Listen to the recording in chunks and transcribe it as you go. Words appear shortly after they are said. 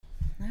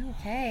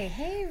Okay,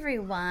 hey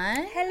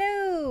everyone.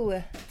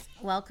 Hello.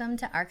 Welcome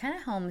to Our Kind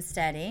of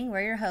Homesteading.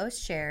 We're your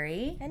hosts,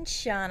 Sherry. And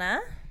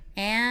Shauna.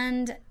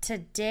 And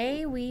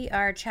today we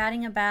are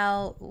chatting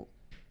about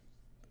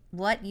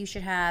what you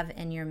should have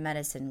in your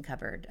medicine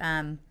cupboard.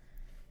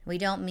 We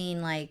don't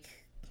mean like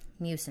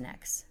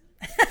Mucinex.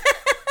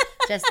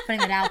 Just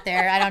putting it out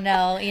there. I don't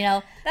know. You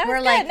know, we're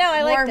good. like No,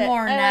 I liked we're it.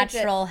 more I liked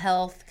natural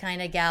health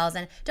kind of gals.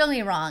 And don't get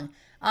me wrong.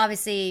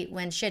 Obviously,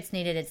 when shit's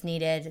needed, it's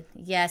needed.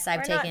 Yes,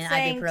 I've taken We're not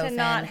saying ibuprofen. to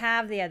not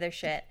have the other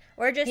shit.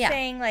 We're just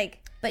saying like.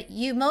 But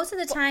you, most of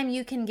the time,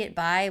 you can get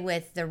by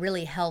with the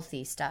really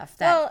healthy stuff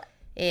that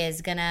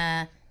is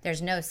gonna.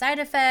 There's no side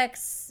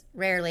effects,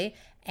 rarely,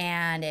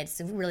 and it's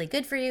really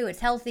good for you.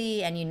 It's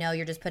healthy, and you know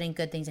you're just putting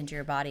good things into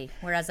your body.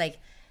 Whereas like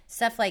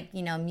stuff like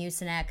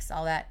Mucinex,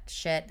 all that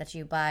shit that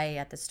you buy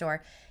at the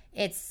store,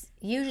 it's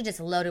usually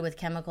just loaded with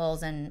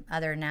chemicals and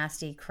other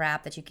nasty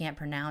crap that you can't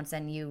pronounce,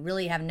 and you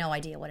really have no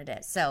idea what it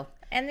is. So,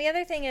 and the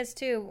other thing is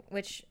too,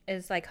 which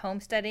is like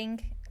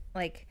homesteading,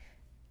 like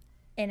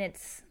in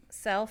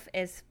itself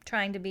is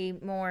trying to be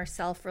more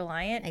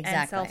self-reliant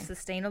and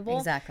self-sustainable.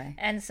 Exactly.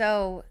 And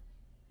so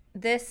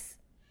this,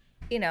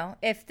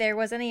 if there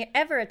was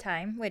ever a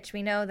time, which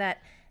we know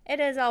that it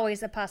is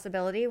always a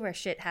possibility where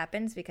shit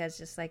happens, because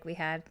just like we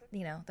had,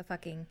 the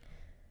fucking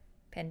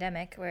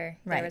pandemic where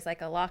there was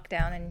like a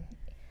lockdown and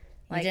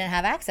like, you didn't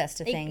have access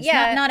to things.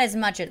 Yeah. Not as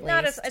much at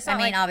least. It's not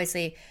like,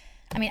 obviously,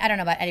 I don't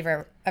know about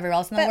everywhere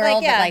else in the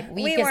world, but like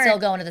we could still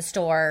go into the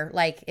store.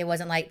 Like it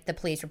wasn't like the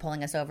police were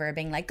pulling us over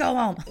being like, go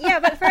home. Yeah,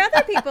 but for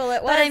other people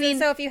it was. But I mean,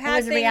 so if you had it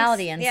was things,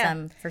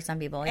 reality for some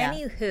people. Yeah.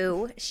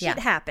 Anywho, shit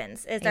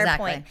happens is our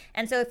point.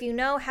 And so if you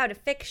know how to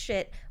fix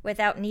shit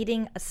without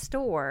needing a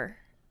store,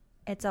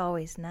 it's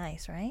always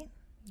nice, right?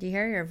 Do you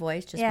hear your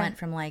voice just went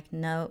from like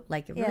no,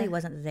 like it really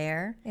wasn't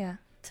there,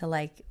 to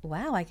like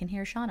wow, I can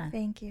hear Shauna.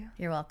 Thank you.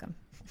 You're welcome.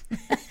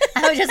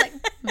 I was just like,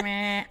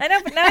 meh. I know,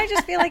 but now I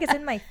just feel like it's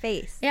in my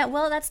face. Yeah,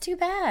 well, that's too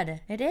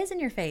bad. It is in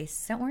your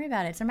face. Don't worry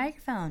about it. It's a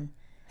microphone.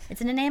 It's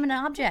an inanimate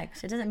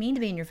object. It doesn't mean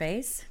to be in your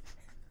face.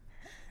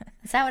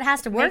 That's how it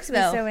has to work, Makes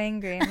though. Me so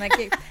angry. I'm like,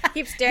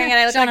 keep staring at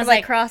it. I look like I'm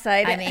like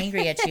cross-eyed. I'm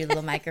angry at you,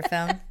 little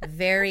microphone.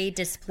 Very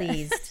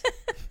displeased.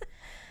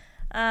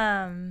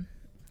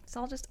 It's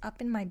all just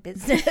up in my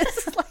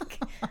business. Like,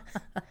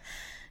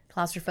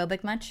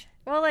 claustrophobic much?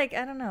 Well, like,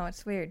 I don't know.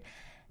 It's weird.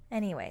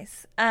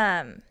 Anyways,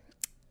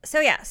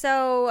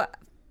 so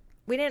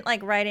we didn't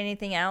like write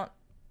anything out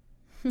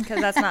because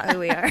that's not who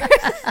we are.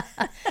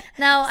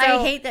 No, I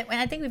hate that.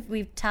 I think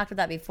we've talked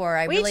about that before.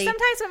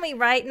 Sometimes when we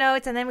write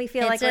notes and then we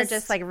feel like we're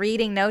just like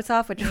reading notes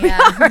off, which we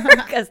are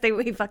because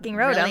we fucking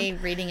wrote them. Really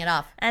reading it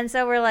off. And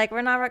so we're like,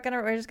 we're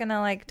just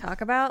gonna like talk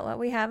about what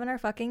we have in our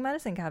fucking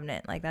medicine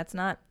cabinet. Like that's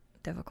not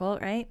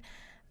difficult, right?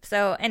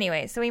 So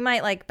anyway, so we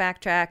might like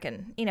backtrack,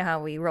 and you know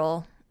how we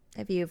roll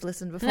if you've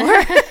listened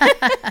before.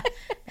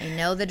 They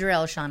know the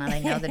drill, Shauna. They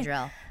know the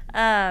drill.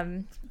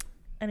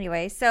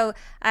 Anyway, so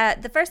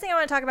the first thing I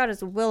want to talk about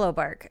is willow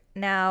bark.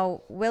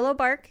 Now, willow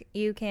bark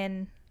you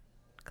can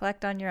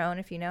collect on your own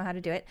if you know how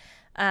to do it,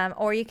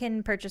 or you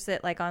can purchase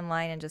it like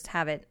online and just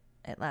have it.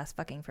 It lasts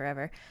fucking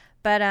forever.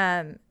 But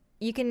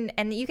you can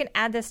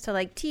add this to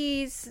like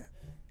teas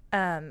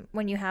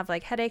when you have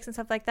like headaches and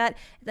stuff like that.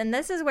 Then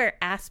this is where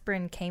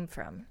aspirin came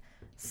from.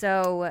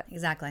 So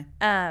exactly.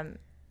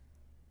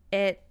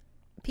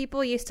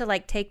 People used to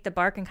like take the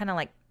bark and kind of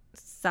like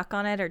suck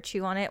on it or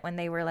chew on it when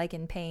they were like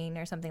in pain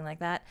or something like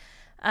that.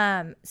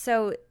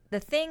 So the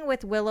thing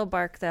with willow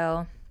bark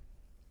though,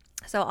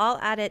 so I'll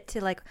add it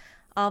to like,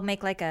 I'll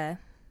make like a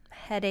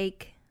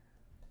headache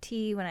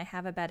tea when I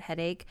have a bad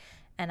headache,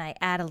 and I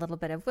add a little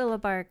bit of willow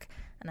bark,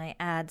 and I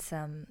add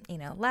some,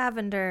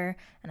 lavender,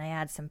 and I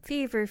add some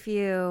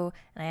feverfew,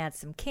 and I add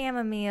some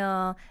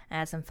chamomile, I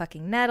add some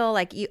fucking nettle,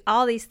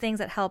 all these things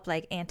that help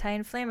like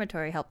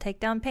anti-inflammatory, help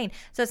take down pain.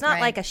 So it's not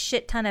like a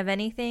shit ton of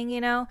anything,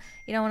 you don't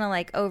want to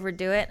like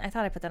overdo it. I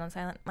thought I put that on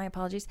silent. My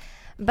apologies.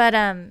 But,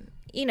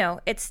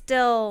 it's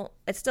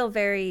still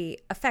very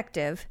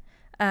effective.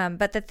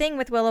 But the thing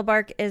with willow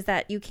bark is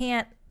that you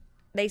can't,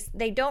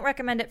 they don't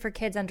recommend it for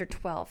kids under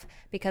 12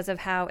 because of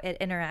how it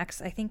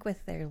interacts, I think,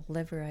 with their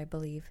liver, I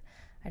believe.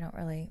 I don't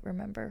really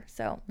remember.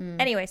 So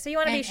anyway, so you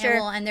want to be sure.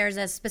 And there's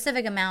a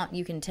specific amount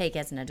you can take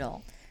as an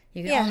adult.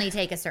 You can only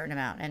take a certain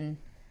amount. And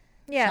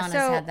Shauna's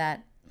had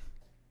that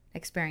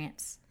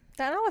experience.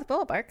 That not with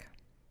willow bark.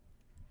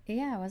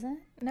 Yeah, was it?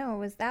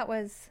 No, that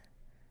was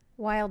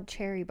wild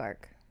cherry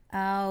bark.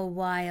 Oh,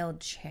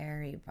 wild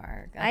cherry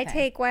bark. Okay. I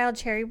take wild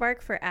cherry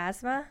bark for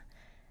asthma.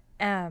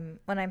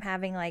 When I'm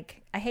having I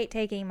hate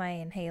taking my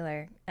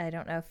inhaler. I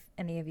don't know if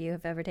any of you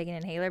have ever taken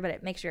an inhaler, but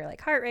it makes your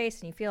heart race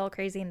and you feel all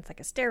crazy, and it's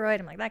like a steroid.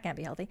 I'm like, that can't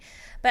be healthy.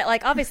 But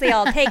obviously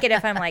I'll take it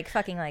if I'm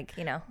fucking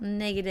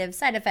negative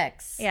side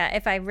effects. Yeah.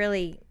 If I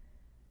really,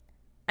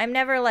 I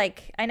never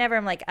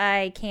am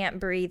I can't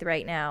breathe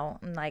right now.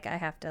 I'm I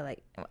have to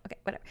okay,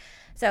 whatever.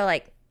 So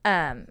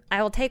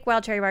I will take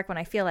wild cherry bark when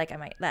I feel like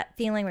that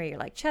feeling where your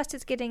chest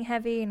is getting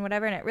heavy and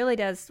whatever, and it really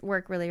does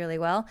work really, really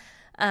well.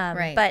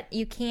 But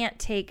you can't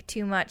take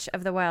too much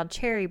of the wild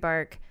cherry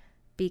bark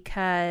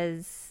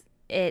because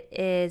it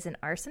is an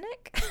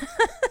arsenic.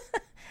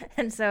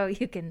 And so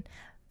you can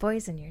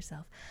poison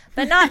yourself,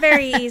 but not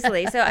very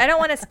easily. So I don't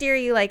want to steer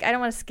you, like, I don't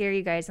want to scare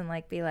you guys and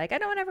like be like, I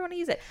don't ever want to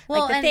use it.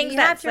 Well, like, the and things you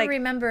have to like,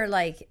 remember,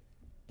 like,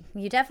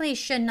 you definitely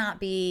should not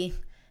be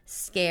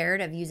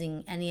scared of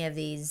using any of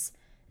these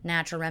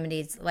natural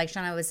remedies. Like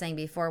Shauna was saying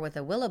before with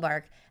the willow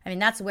bark, I mean,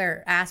 that's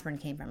where aspirin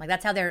came from. Like,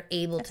 that's how they're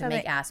able to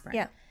make aspirin.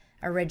 Yeah.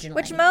 Originally,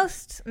 which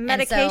most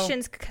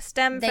medications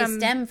stem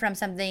from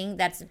something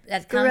that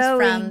comes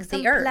from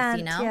the earth, plant,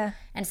 you know. Yeah.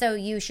 And so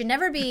you should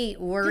never be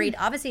worried.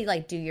 Obviously,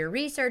 like, do your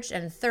research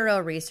and thorough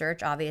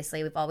research.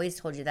 Obviously, we've always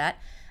told you that.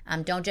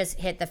 Don't just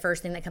hit the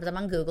first thing that comes up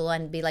on Google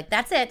and be like,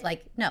 that's it.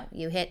 Like, no,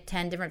 you hit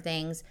 10 different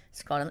things.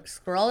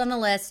 Scroll on the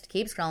list.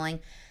 Keep scrolling.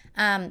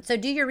 So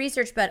do your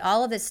research. But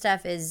all of this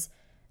stuff is,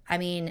 I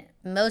mean,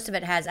 most of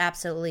it has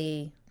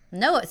absolutely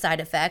no side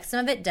effects.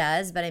 Some of it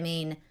does, but I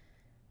mean,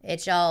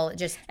 it's all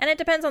just... And it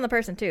depends on the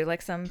person, too.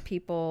 Like, some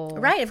people...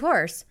 Right, of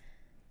course.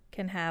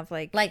 Can have,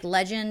 like... Like,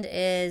 Legend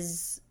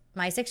is...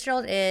 My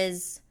 6-year-old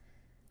is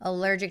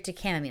allergic to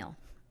chamomile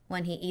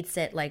when he eats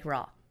it, like,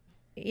 raw.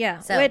 Yeah,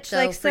 so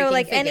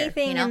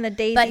anything you know? In the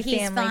Daisy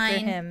family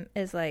for him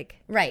is,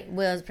 like... Right,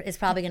 Will is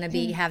probably going to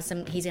be...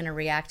 He's going to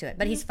react to it.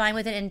 But he's fine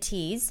with it in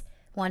teas.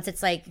 Once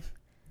it's, like,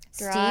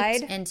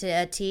 steeped into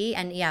a tea.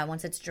 And, yeah,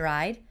 once it's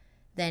dried,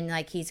 then,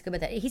 like, he's good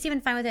with it. He's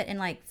even fine with it in,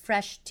 like,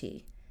 fresh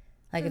tea.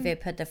 Like, if they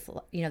put the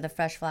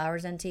fresh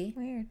flowers in tea.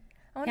 Weird.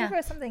 I wonder if it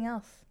was something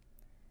else.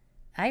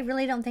 I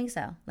really don't think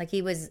so. Like,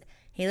 he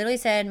literally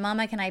said,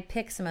 Mama, can I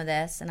pick some of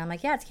this? And I'm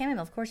like, yeah, it's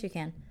chamomile. Of course you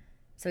can.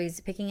 So he's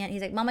picking it.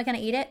 He's like, Mama, can I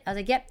eat it? I was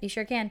like, yep, you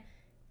sure can.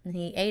 And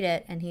he ate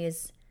it, and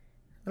his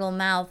little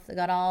mouth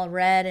got all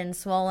red and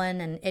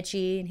swollen and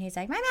itchy. And he's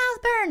like, my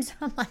mouth burns.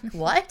 I'm like,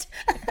 what?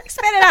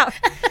 Spit it out.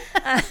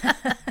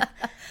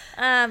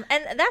 And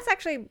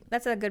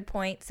that's a good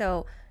point.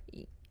 So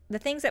the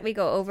things that we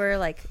go over,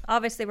 like,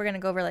 obviously we're going to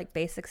go over, like,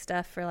 basic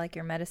stuff for, like,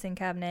 your medicine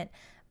cabinet,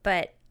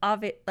 but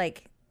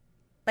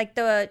like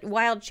the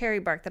wild cherry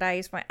bark that I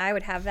use, I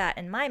would have that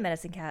in my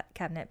medicine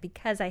cabinet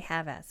because I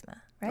have asthma,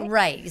 right?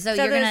 Right. So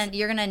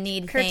you're gonna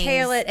need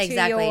curtail things it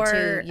exactly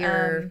to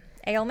your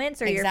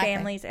ailments or your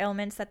family's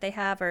ailments that they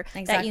have, or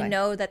that you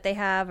know that they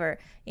have, or,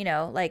 you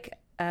know, like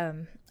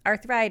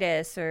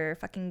arthritis or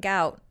fucking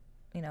gout.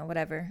 You know,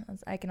 whatever.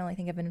 I can only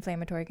think of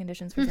inflammatory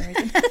conditions for some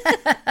reason.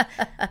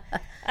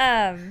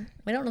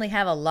 We don't really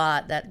have a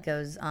lot that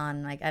goes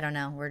on. Like, I don't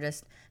know. We're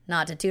just,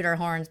 not to toot our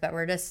horns, but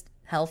we're just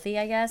healthy,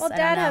 I guess. Well,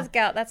 Dad has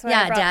gout. That's why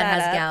I brought Dad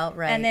that has up. gout,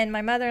 right. And then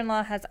my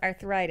mother-in-law has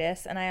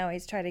arthritis, and I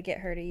always try to get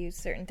her to use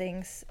certain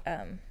things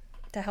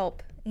to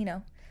help, you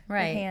know, with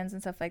hands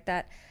and stuff like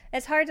that.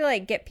 It's hard to,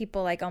 like, get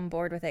people, like, on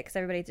board with it because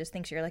everybody just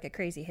thinks you're, like, a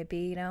crazy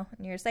hippie, you know?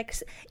 And you're just like,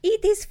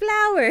 eat these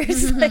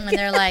flowers. Like, and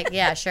they're like,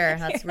 yeah, sure.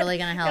 That's really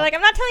going to help. You're like,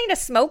 I'm not telling you to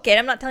smoke it.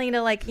 I'm not telling you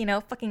to, like, you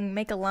know, fucking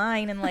make a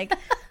line and, like,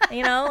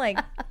 you know, like,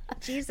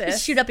 Jesus.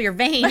 Just shoot up your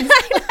veins.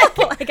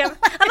 Like,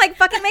 I'm like,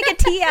 fucking make a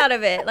tea out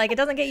of it. Like, it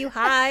doesn't get you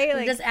high.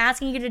 Like, I'm just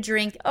asking you to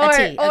drink a tea.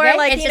 Okay? Or,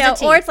 like, it's, you know,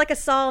 or it's like a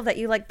salve that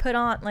you, like, put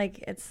on.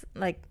 Like, it's,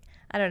 like,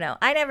 I don't know.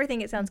 I never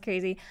think it sounds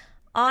crazy.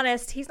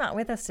 Honest, he's not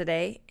with us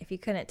today, if you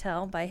couldn't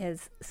tell by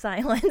his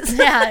silence.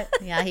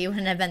 Yeah, he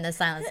wouldn't have been the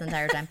silence the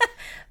entire time.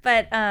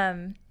 But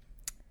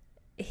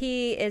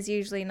he is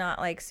usually not,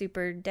 like,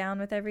 super down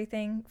with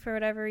everything for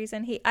whatever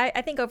reason.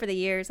 I think over the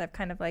years I've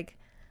kind of, like,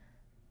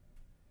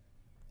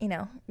 you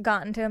know,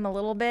 gotten to him a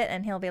little bit,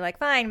 and he'll be like,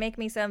 fine, make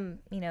me some,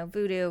 you know,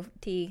 voodoo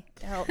tea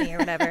to help me or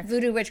whatever.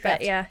 Voodoo witchcraft.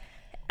 But, yeah.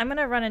 I'm going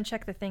to run and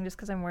check the thing just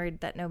because I'm worried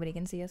that nobody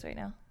can see us right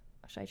now.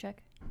 Should I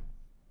check?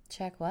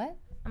 Check what?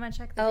 I'm going to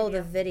check the video. Oh,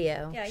 the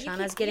video. Yeah,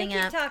 Shauna's getting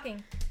keep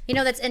talking. You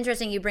know, that's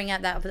interesting you bring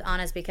up that with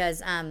Honest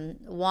because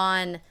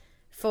Juan,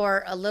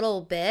 for a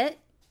little bit,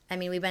 I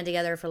mean, we've been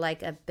together for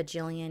like a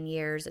bajillion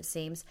years, it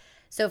seems.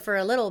 So for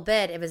a little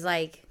bit, it was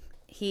like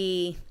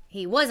he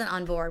wasn't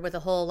on board with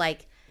the whole,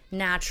 like,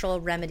 natural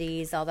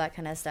remedies, all that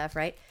kind of stuff,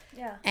 right?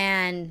 Yeah.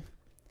 And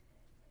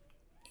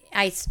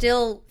I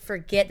still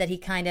forget that he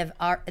kind of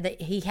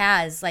that he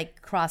has,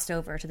 like, crossed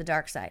over to the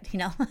dark side, you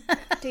know.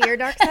 To your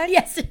dark side?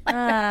 Yes.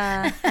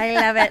 I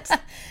love it.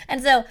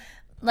 And so,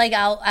 like,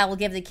 I will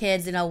give the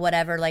kids, you know,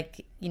 whatever,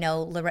 like, you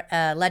know,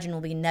 Legend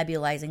will be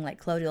nebulizing, like,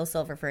 colloidal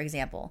silver, for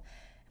example,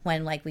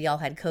 when, like, we all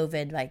had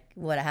COVID, like,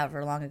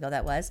 however long ago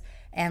that was,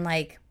 and,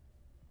 like,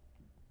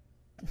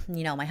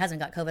 you know, my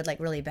husband got COVID, like,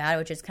 really bad,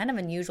 which is kind of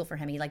unusual for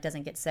him. He, like,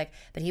 doesn't get sick,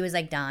 but he was,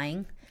 like,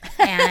 dying,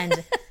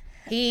 and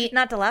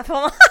not to laugh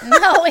at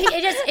no,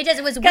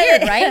 it was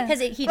weird, right?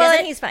 Because he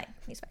doesn't. He's fine.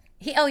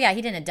 He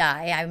didn't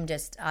die.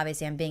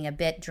 I'm being a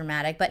bit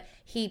dramatic, but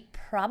he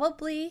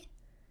probably,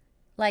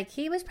 like,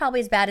 he was probably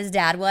as bad as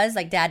Dad was.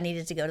 Like, Dad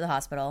needed to go to the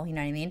hospital, you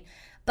know what I mean?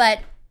 But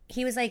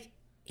he's like,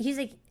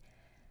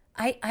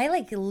 I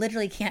like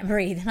literally can't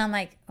breathe. And I'm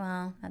like,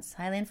 well, that's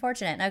highly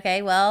unfortunate.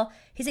 Okay, well,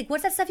 he's like,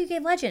 what's that stuff you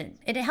gave Legend?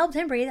 It helped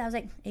him breathe. I was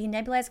like, he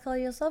nebulized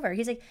colloidal silver.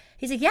 He's like,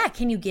 yeah,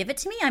 can you give it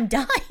to me? I'm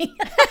dying.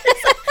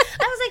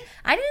 I was like,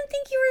 I didn't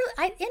think you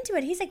were into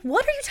it. He's like,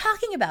 what are you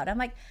talking about? I'm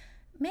like,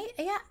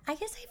 Yeah, I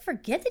guess I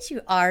forget that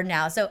you are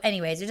now. So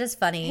anyways, it's just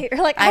funny.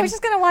 You're like, I was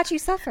just going to watch you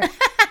suffer.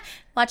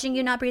 Watching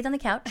you not breathe on the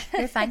couch.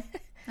 You're fine.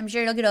 I'm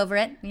sure you'll get over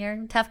it. You're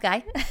a tough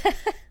guy.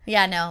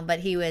 Yeah, no, but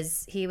he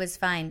was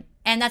fine.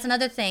 And that's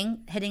another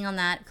thing, hitting on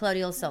that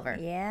colloidal silver.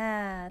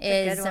 Yeah.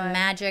 Is a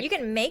magic. You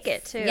can make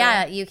it too.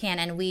 Yeah, you can.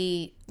 And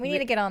we need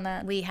to get on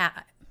that.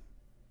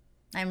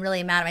 I'm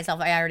really mad at myself.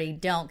 I already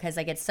don't because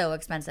like it's so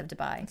expensive to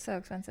buy. It's so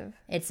expensive.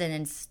 It's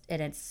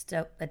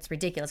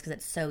ridiculous because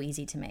it's so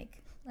easy to make.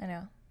 I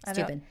know.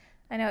 Stupid.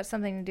 I know it's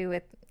something to do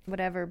with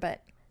whatever,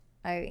 but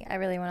I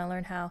really want to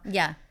learn how.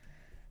 Yeah.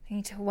 We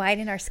need to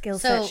widen our skill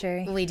set,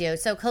 Sherry. We do.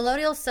 So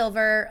colloidal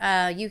silver,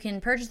 you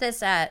can purchase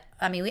this at,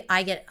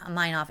 I get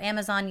mine off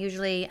Amazon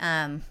usually.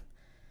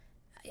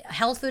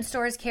 Health food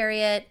stores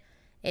carry it.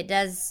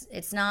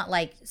 It's not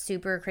like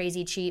super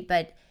crazy cheap,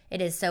 but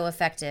it is so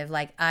effective.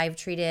 Like I've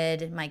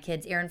treated my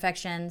kids' ear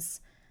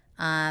infections.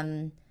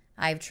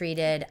 I've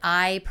treated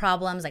eye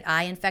problems, like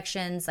eye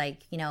infections,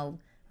 like,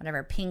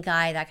 whatever, pink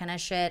eye, that kind of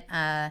shit.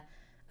 I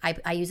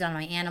use it on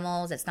my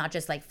animals. It's not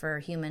just like for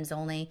humans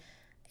only.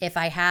 If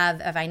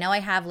I know I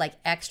have like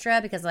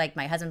extra because like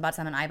my husband bought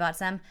some and I bought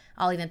some,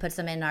 I'll even put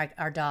some in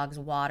our dog's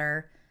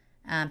water,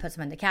 put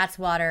some in the cat's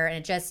water,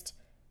 and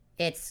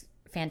it's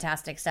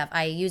fantastic stuff.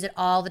 I use it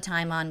all the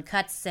time on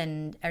cuts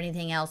and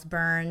everything else,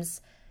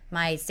 burns.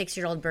 My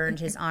 6-year-old burned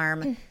his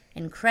arm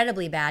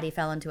incredibly bad. He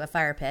fell into a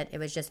fire pit. It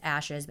was just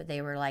ashes, but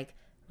they were like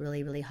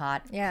really, really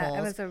hot. Yeah, coals.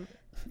 It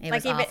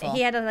was awful.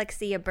 He had to like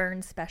see a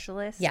burn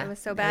specialist. Yeah, it was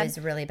so bad. It was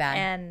really bad.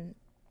 And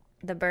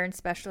the burn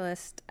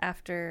specialist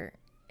after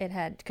it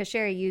had, because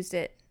Sherry used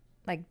it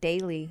like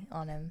daily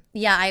on him.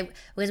 Yeah,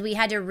 we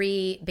had to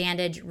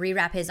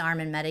rewrap his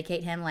arm and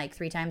medicate him like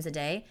 3 times a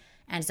day.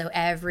 And so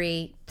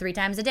every 3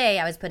 times a day,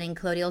 I was putting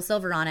colloidal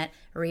silver on it,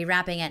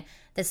 rewrapping it.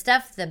 The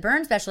stuff the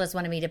burn specialist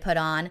wanted me to put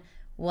on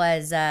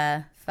was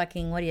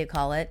fucking, what do you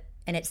call it?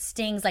 And it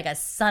stings like a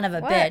son of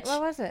a bitch.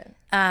 What was it?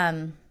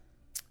 I'm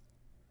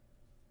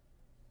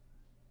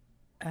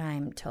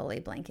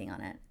totally blanking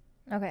on it.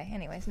 Okay,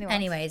 anyways,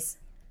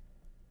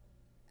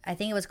 I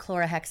think it was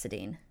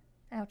chlorhexidine.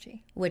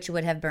 Ouchie. Which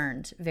would have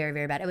burned very,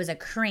 very bad. It was a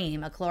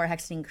cream, a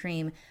chlorhexidine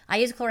cream. I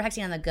use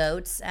chlorhexidine on the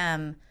goats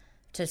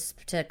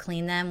to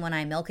clean them when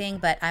I'm milking,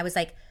 but I was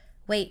like,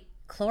 wait,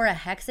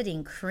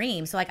 chlorhexidine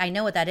cream? So like I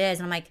know what that is,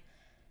 and I'm like,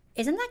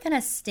 isn't that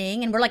gonna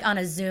sting? And we're like on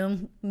a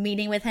Zoom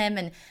meeting with him,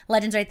 and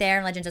Legend's right there,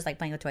 and Legend's just like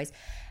playing with toys,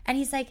 and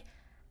he's like,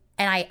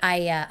 and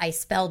I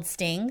spelled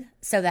sting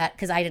so that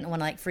because I didn't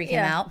want to like freak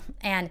him out,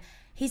 and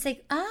he's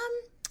like,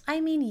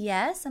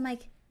 yes. I'm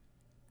like,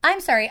 I'm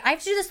sorry, I have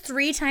to do this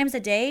 3 times a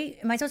day.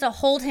 Am I supposed to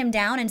hold him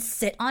down and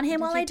sit on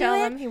him while I do it? Did you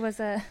tell him he was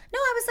a? No,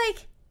 I was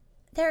like,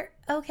 they're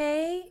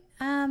okay.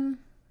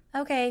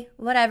 Okay,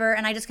 whatever.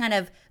 And I just kind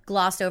of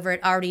glossed over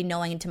it, already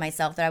knowing to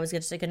myself that I was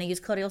just going to use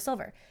colloidal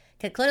silver.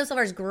 Because colloidal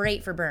silver is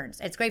great for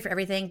burns. It's great for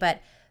everything,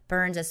 but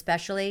burns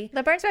especially.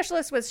 The burn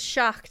specialist was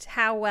shocked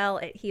how well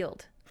it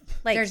healed.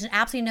 Like, there's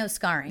absolutely no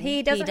scarring.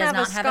 He does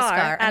not have a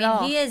scar at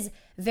all. He is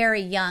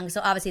very young,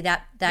 so obviously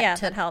that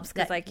helps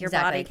because like your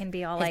body can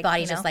be all his like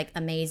body's just like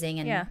amazing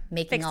and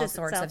making all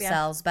sorts of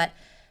cells. But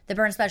the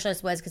burn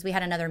specialist was because we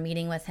had another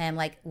meeting with him,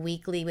 like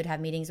weekly. We'd have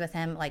meetings with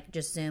him, like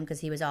just Zoom because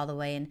he was all the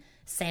way in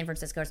San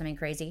Francisco or something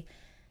crazy.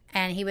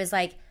 And he was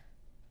like,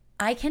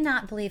 I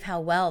cannot believe how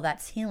well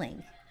that's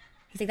healing.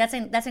 He's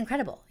like, that's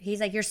incredible. He's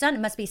like, your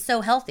son must be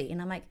so healthy.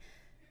 And I'm like,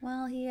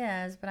 well, he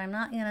is, but I'm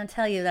not going to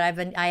tell you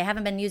that I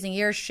haven't been using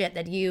your shit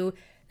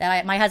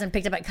my husband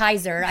picked up at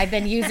Kaiser. I've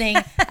been using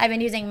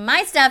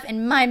my stuff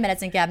in my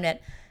medicine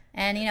cabinet,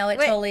 and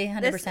totally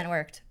 100%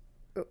 worked.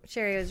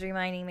 Sherry was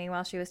reminding me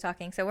while she was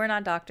talking. So we're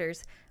not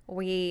doctors.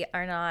 We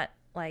are not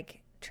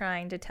like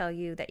trying to tell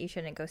you that you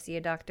shouldn't go see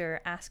a doctor.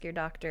 Ask your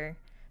doctor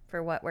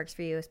for what works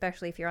for you,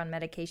 especially if you're on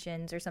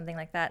medications or something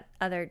like that.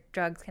 Other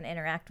drugs can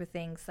interact with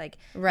things like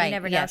you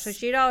never know. So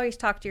she'd always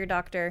talk to your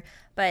doctor,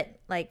 but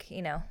like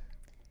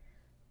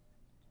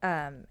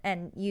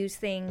and use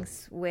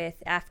things with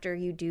after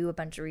you do a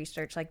bunch of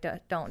research. Like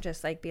don't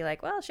just like be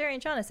like, well, Sherry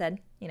and Shauna said,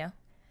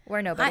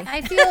 we're nobody. I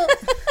feel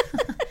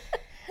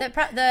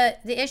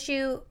the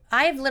issue.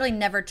 I've literally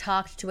never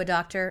talked to a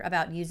doctor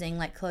about using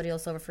like colloidal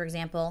silver, for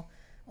example,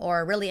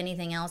 or really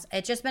anything else.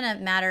 It's just been a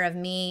matter of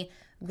me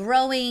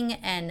growing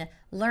and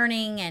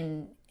learning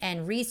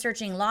and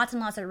researching lots and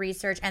lots of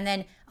research, and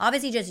then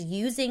obviously just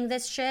using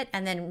this shit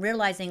and then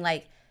realizing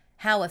like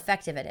how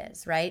effective it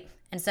is, right?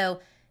 And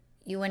so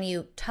when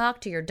you talk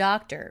to your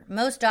doctor,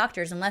 most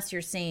doctors, unless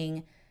you're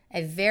seeing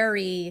a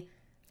very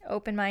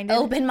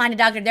open-minded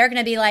doctor, they're going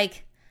to be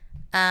like,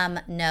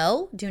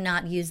 no, do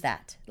not use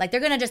that. Like they're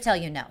going to just tell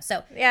you no.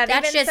 So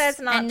that's just, says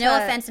not and no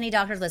offense to any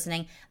doctors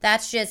listening,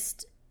 that's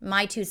just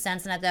my 2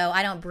 cents in it though.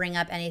 I don't bring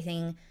up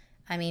anything.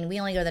 I mean, we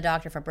only go to the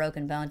doctor for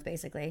broken bones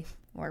basically,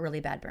 or really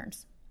bad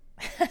burns.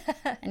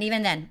 And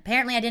even then,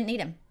 apparently I didn't need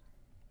him.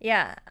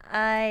 Yeah,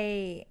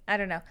 I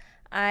don't know.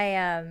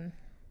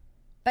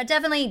 But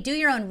definitely do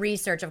your own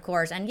research, of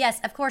course. And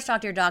yes, of course,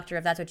 talk to your doctor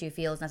if that's what you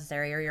feel is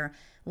necessary, or your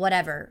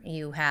whatever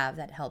you have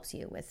that helps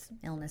you with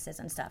illnesses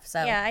and stuff.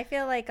 So yeah, I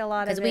feel like a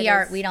lot of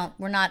because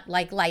we're not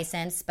like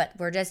licensed, but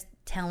we're just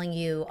telling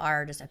you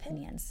our just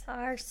opinions,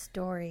 our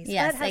stories.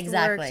 Yes, what has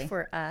exactly. worked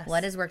for us.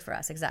 What has worked for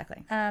us,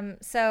 exactly.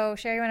 So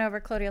Sherry went over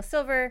colloidal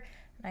silver,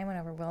 and I went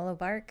over willow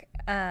bark.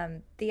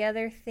 The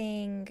other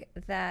thing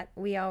that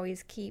we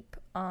always keep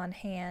on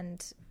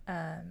hand,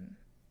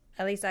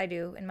 at least I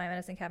do in my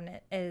medicine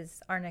cabinet,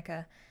 is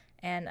arnica.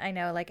 And I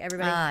know, like,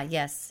 everybody...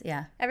 yes,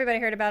 yeah. Everybody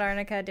heard about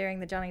arnica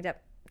during the Johnny Depp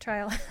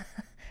trial.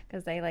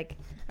 Because they, like...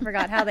 I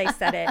forgot how they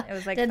said it. It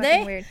was, like,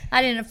 fucking weird.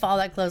 I didn't follow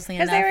that closely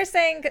enough. Because they were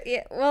saying...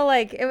 Well,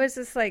 like, it was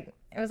just, like...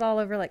 It was all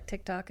over, like,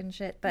 TikTok and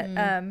shit. But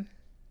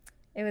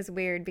it was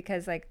weird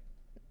because, like,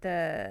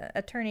 the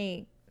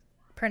attorney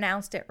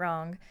pronounced it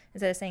wrong.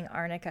 Instead of saying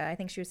arnica, I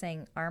think she was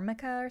saying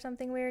armica or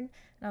something weird. And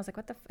I was like,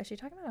 what the... Is she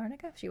talking about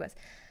arnica? She was.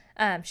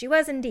 She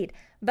was indeed.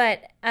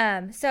 But,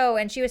 and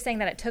she was saying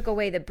that it took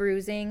away the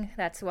bruising.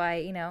 That's why,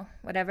 you know,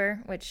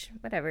 whatever,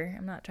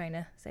 I'm not trying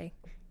to say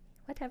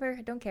whatever,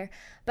 I don't care.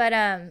 But,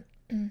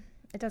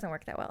 it doesn't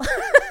work that well.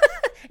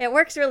 It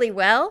works really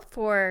well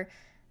for,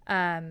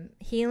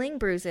 healing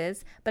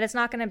bruises, but it's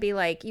not going to be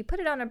like you put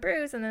it on a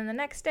bruise and then the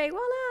next day,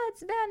 voila,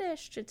 it's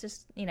vanished. It's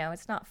just, you know,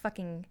 it's not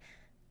fucking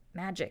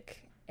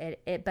magic.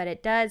 But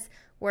it does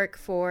work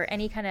for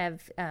any kind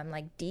of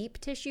like deep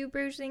tissue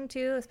bruising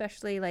too,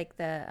 especially like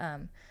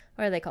the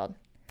what are they called?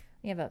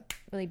 You have a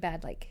really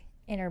bad like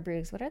inner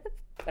bruise. What are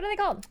they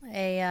called?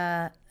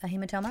 A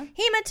hematoma.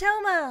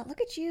 Hematoma. Look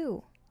at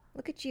you.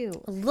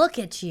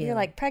 You're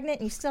like pregnant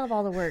and you still have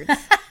all the words.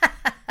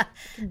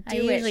 I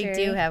usually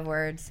do have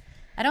words.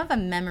 I don't have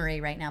a memory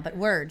right now, but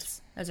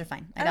words, those are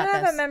fine. I don't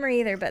have a memory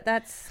either, but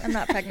I'm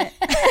not pregnant.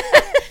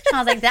 I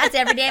was like, that's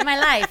every day of my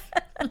life.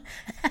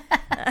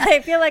 I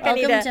feel like I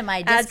need to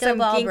my add some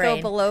ginkgo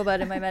brain. biloba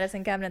to my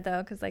medicine cabinet, though,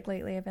 because like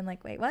lately I've been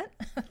like, wait, what?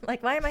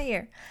 Like, why am I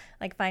here?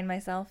 Like, find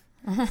myself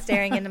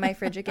staring into my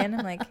fridge again.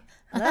 I'm like,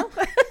 hello?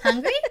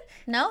 Hungry?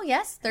 No?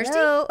 Yes? Thirsty?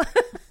 Hello?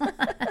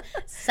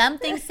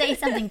 Say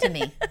something to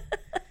me.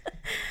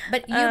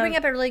 But you bring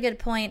up a really good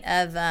point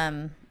of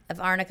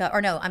arnica,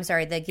 or no, I'm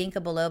sorry, the ginkgo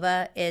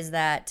biloba is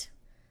that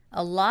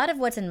a lot of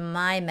what's in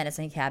my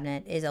medicine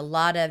cabinet is a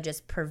lot of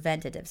just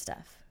preventative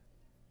stuff.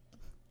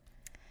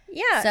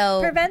 Yeah,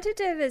 so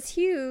preventative is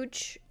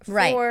huge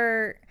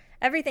for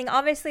everything.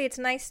 Obviously, it's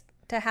nice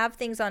to have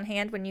things on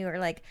hand when you are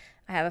like,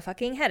 I have a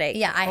fucking headache.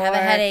 Yeah, I have a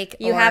headache.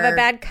 You have a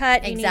bad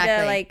cut. You need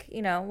to, like,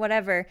 you know,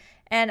 whatever.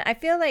 And I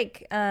feel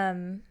like,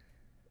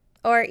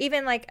 or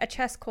even like a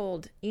chest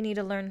cold, you need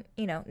to learn,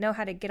 you know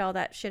how to get all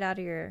that shit out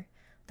of your...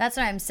 That's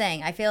what I'm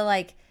saying. I feel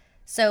like,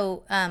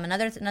 so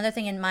another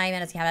thing in my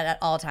medicine cabinet at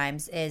all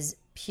times is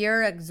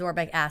pure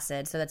ascorbic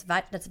acid. So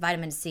that's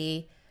vitamin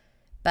C,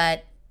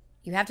 but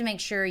you have to make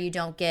sure you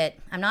don't get,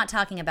 I'm not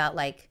talking about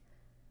like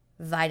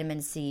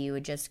vitamin C you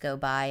would just go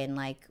buy and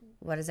like,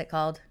 what is it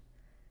called?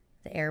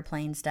 The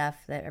airplane stuff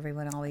that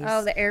everyone always...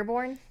 Oh, the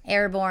airborne?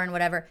 Airborne,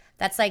 whatever.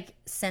 That's like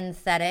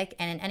synthetic,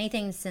 and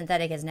anything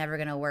synthetic is never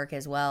going to work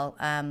as well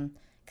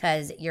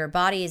because your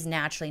body is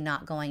naturally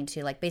not going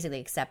to like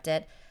basically accept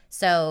it.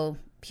 So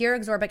pure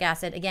ascorbic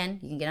acid, again,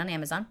 you can get on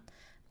Amazon.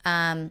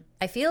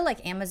 I feel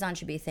like Amazon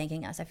should be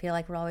thanking us. I feel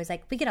like we're always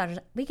like, we get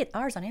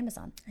ours on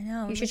Amazon. I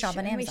know. You should shop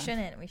on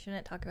Amazon. We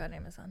shouldn't talk about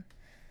Amazon.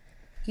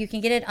 You can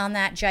get it on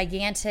that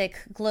gigantic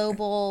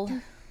global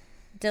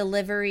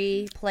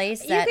delivery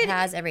place that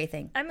has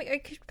everything. I mean, you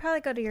could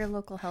probably go to your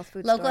local health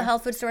food store. Local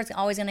health food store is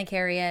always going to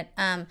carry it.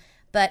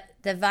 But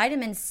the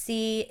vitamin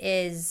C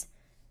is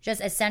just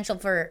essential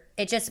for,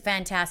 it's just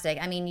fantastic.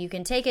 I mean, you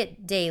can take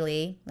it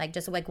daily, like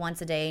just like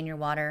once a day in your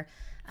water.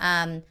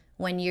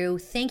 When you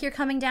think you're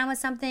coming down with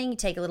something,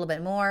 take a little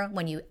bit more.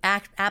 When you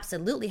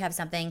absolutely have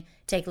something,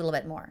 take a little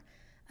bit more.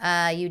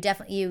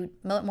 You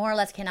more or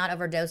less cannot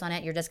overdose on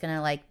it. You're just going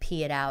to like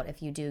pee it out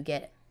if you do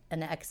get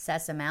an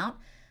excess amount.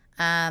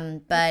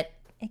 But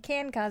it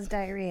can cause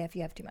diarrhea if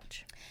you have too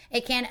much.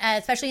 It can,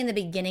 especially in the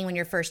beginning when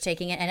you're first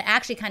taking it. And it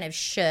actually kind of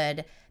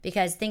should,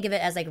 because think of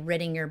it as like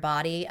ridding your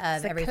body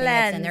of everything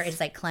that's in there. It's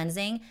like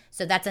cleansing.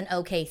 So that's an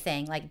okay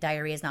thing. Like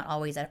diarrhea is not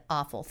always an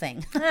awful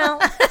thing. Well,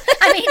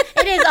 I mean,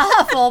 it is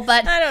awful,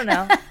 but I don't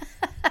know.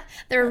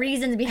 The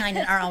reasons behind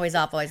it aren't always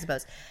awful, I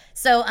suppose.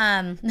 So,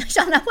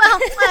 Shauna, well,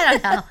 I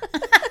don't know.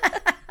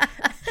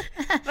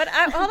 But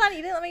hold on,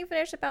 you didn't let me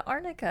finish about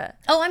arnica.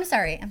 Oh, I'm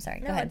sorry.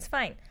 Go ahead. It's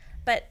fine.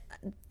 But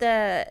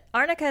the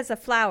arnica is a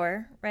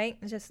flower, right?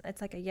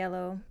 It's like a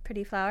yellow,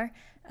 pretty flower.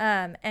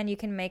 And you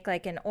can make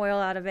like an oil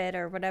out of it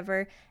or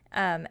whatever.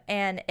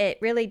 And it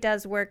really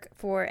does work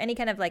for any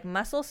kind of like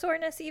muscle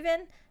soreness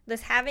even.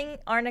 This having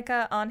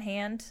arnica on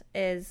hand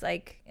is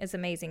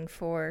amazing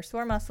for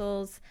sore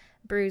muscles,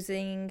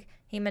 bruising,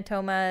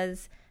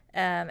 hematomas.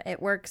 It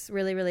works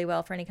really, really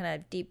well for any kind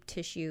of deep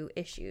tissue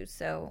issues.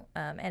 So,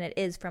 and it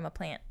is from a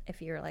plant,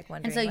 if you're like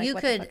wondering. And so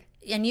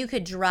you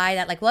could dry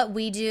that, like what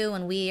we do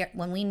when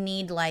we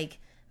need like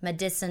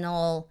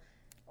medicinal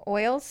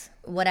oils,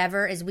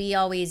 whatever, is we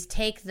always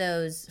take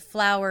those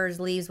flowers,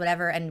 leaves,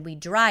 whatever, and we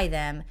dry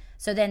them.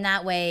 So then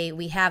that way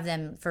we have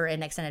them for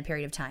an extended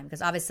period of time.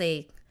 Because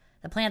obviously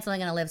the plant's only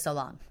going to live so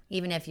long.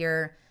 Even if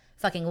you're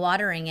fucking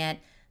watering it,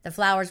 the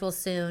flowers will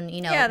soon,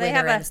 wither and stuff. They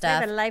have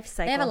a life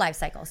cycle. They have a life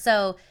cycle.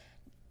 So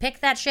pick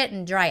that shit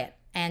and dry it.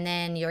 And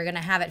then you're going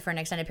to have it for an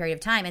extended period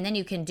of time. And then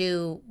you can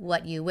do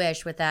what you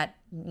wish with that,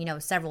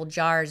 several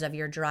jars of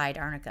your dried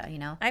arnica,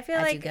 I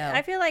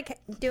feel like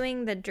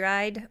doing the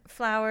dried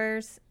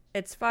flowers,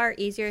 it's far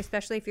easier,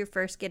 especially if you're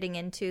first getting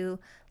into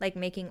like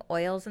making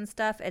oils and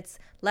stuff. It's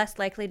less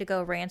likely to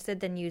go rancid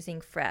than using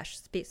fresh.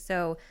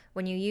 So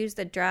when you use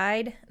the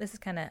dried, this is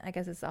kind of, I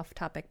guess it's off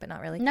topic, but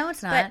not really. No,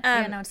 it's not.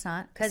 No, it's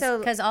not.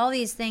 Because all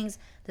these things,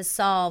 the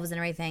salves and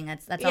everything,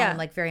 that's all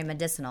like very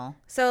medicinal.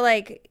 So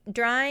like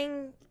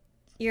drying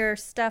your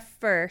stuff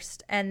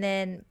first and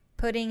then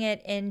putting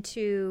it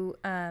into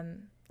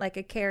like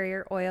a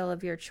carrier oil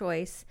of your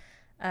choice.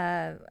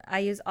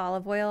 I use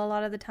olive oil a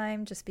lot of the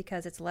time just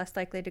because it's less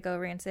likely to go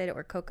rancid,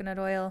 or coconut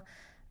oil.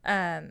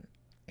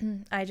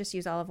 I just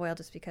use olive oil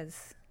just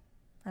because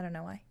I don't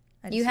know why.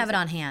 You have it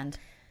on hand.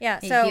 Yeah,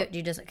 so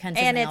you just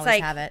consistently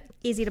always have it.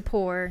 Easy to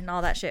pour and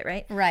all that shit,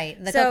 right?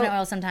 Right. The coconut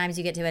oil, sometimes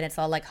you get to it, it's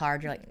all like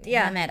hard. You're like,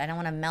 damn it, I don't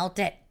want to melt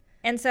it.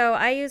 And so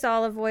I use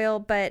olive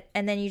oil,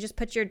 and then you just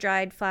put your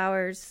dried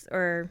flowers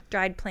or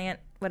dried plant,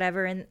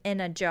 whatever, in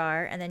a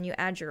jar, and then you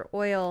add your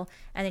oil,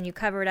 and then you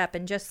cover it up,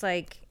 and just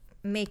like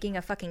making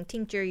a fucking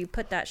tincture, you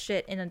put that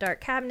shit in a dark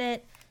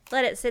cabinet,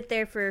 let it sit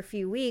there for a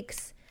few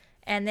weeks,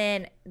 and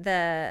then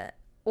the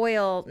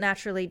oil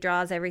naturally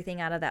draws everything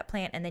out of that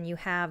plant, and then you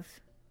have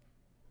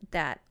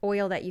that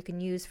oil that you can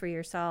use for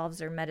your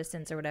salves or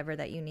medicines or whatever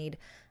that you need.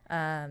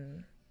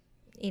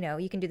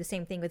 You can do the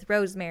same thing with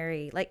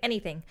rosemary, like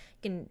anything.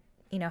 You can,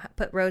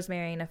 put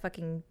rosemary in a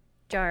fucking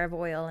jar of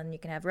oil, and you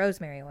can have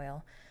rosemary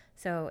oil.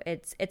 So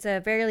it's a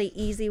very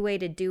easy way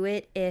to do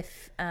it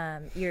if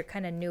you're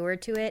kind of newer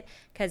to it,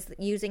 because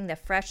using the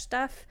fresh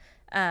stuff,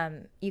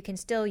 you can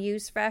still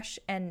use fresh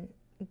and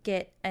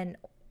get an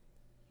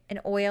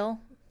oil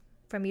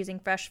from using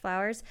fresh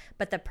flowers,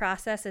 but the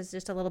process is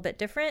just a little bit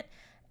different,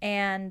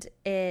 and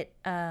it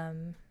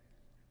can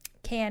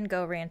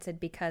go rancid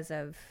because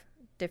of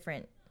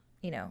different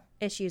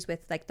issues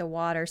with like the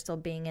water still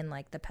being in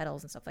like the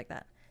petals and stuff like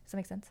that. Does that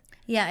make sense?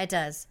 Yeah, it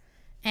does.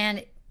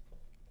 And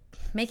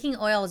making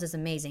oils is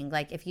amazing.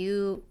 Like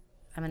I'm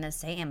going to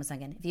say Amazon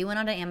again. If you went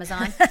onto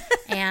Amazon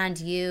and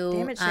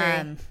you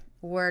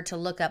were to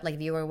look up, like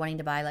if you were wanting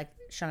to buy, like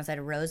Shauna said,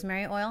 a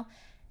rosemary oil,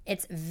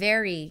 it's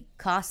very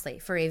costly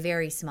for a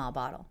very small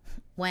bottle.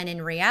 When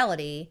in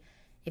reality,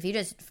 if you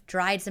just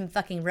dried some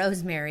fucking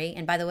rosemary,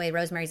 and by the way,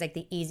 rosemary is like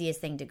the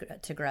easiest thing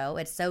to grow.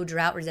 It's so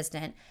drought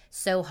resistant,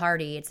 so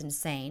hardy, it's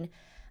insane.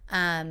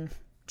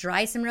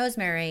 Dry some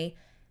rosemary,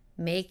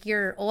 make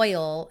your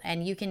oil,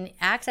 and you can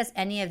access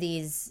any of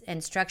these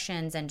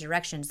instructions and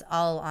directions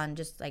all on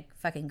just like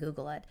fucking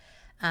Google it.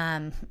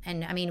 And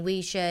I mean,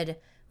 we should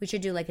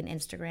do like an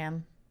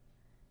Instagram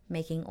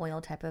making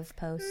oil type of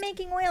post.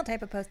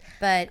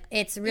 But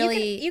it's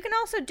really, you can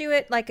also do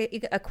it like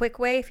a quick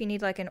way if you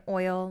need like an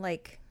oil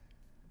like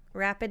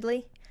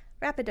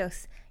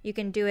rapidos. You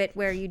can do it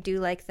where you do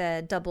like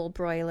the double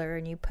broiler,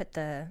 and you put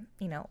the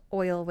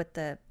oil with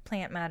the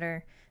plant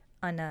matter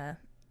on a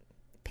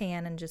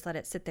pan and just let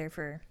it sit there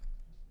for,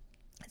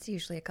 it's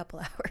usually a couple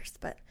hours,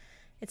 but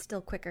it's still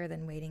quicker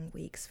than waiting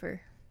weeks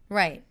for.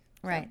 Right,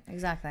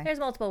 exactly. There's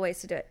multiple ways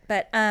to do it,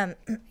 but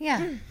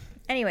yeah.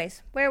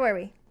 Anyways, where were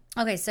we?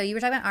 Okay, so you were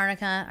talking about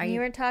arnica.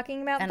 You were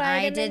talking about and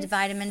vitamin I did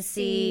vitamin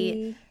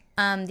C.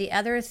 The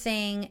other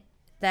thing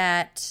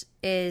that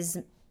is,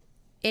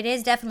 it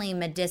is definitely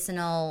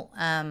medicinal.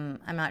 I'm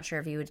not sure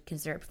if you would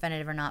consider it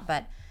preventative or not,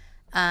 but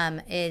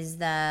is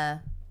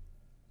the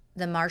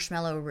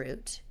marshmallow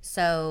root.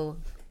 So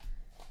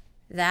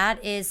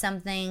that is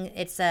something.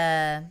 It's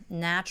a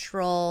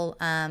natural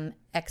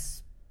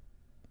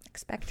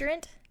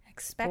expectorant.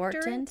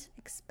 Expectorant.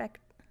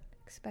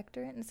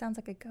 Expectorant. It sounds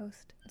like a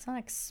ghost. It's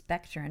not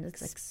expectorant.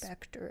 It's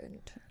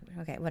expectorant.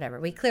 Okay, whatever.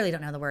 We clearly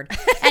don't know the word.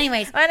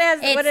 Anyways,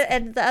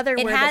 the other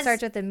word that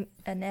starts with an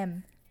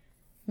M.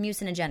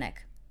 Mucinogenic.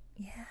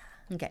 Yeah.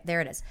 Okay,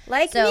 there it is.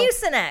 Like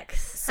Mucinex.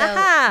 So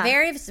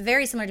very,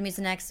 very similar to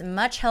Mucinex.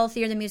 Much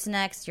healthier than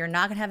Mucinex. You're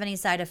not going to have any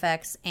side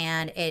effects,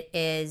 and it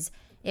is,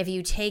 if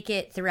you take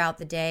it throughout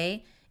the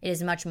day, it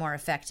is much more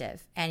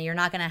effective, and you're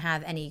not going to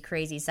have any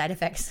crazy side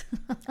effects.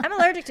 I'm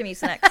allergic to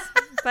Mucinex.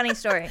 Funny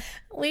story.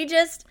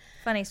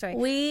 Funny story.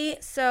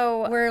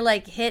 We're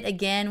like hit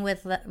again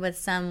with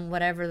some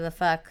whatever the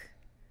fuck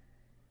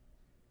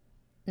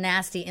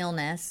nasty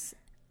illness.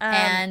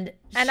 And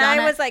Shauna,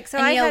 I was like, so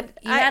I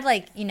had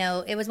like,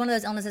 it was one of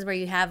those illnesses where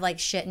you have like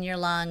shit in your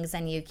lungs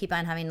and you keep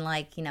on having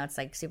like, it's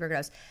like super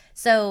gross.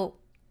 So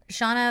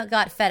Shauna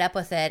got fed up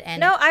with it.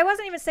 And no, I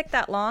wasn't even sick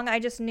that long. I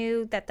just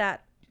knew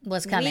that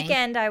was coming.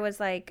 Weekend, I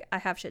was like, I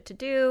have shit to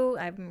do.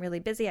 I'm really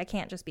busy. I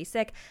can't just be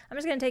sick. I'm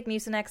just going to take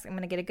Mucinex. I'm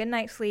going to get a good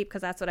night's sleep,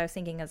 because that's what I was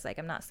thinking, is like,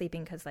 I'm not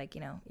sleeping because like,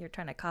 you're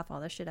trying to cough all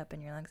this shit up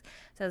in your lungs.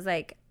 So I was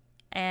like,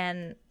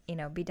 and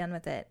be done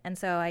with it. And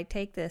so I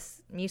take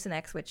this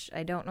Mucinex, which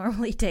I don't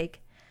normally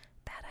take.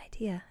 Bad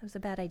idea. It was a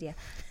bad idea.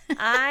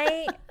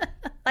 I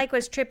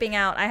was tripping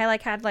out. I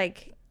had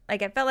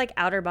like, I felt like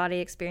outer body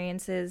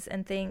experiences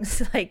and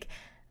things. Like,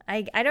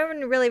 I don't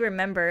even really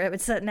remember.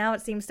 Now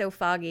it seems so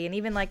foggy. And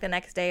even, like, the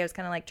next day, I was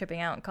kind of, like, tripping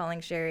out and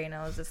calling Sherry. And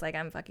I was just like,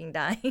 I'm fucking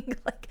dying.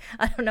 Like,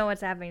 I don't know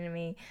what's happening to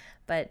me.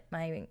 But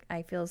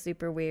I feel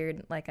super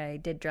weird. Like, I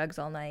did drugs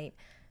all night.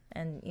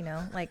 And, you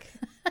know, like.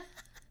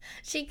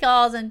 She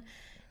calls and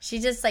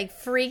she's just, like,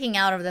 freaking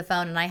out over the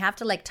phone. And I have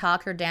to, like,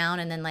 talk her down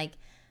and then, like,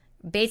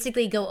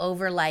 basically go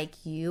over, like,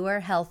 you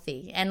are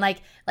healthy. And,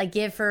 like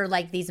give her,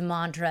 like, these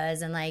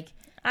mantras and, like.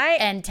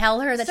 And tell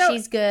her that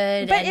she's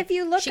good. But if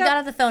you look she got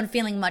off the phone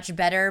feeling much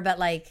better, but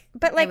like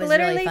it was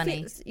literally really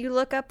funny. If you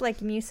look up like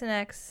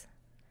Mucinex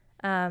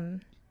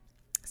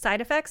side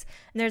effects,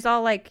 and there's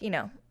all like, you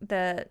know,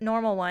 the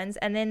normal ones,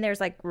 and then there's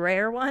like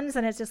rare ones,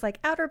 and it's just like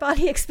outer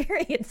body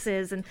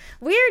experiences and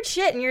weird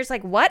shit, and you're just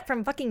like, what,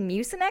 from fucking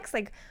Mucinex?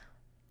 Like,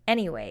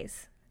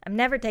 anyways, I'm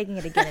never taking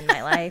it again in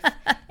my life.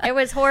 It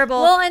was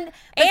horrible. Well, and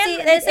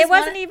it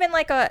wasn't even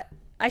like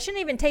I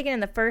shouldn't even take it in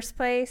the first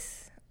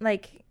place.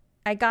 Like,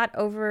 I got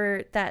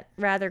over that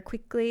rather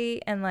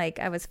quickly, and like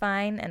I was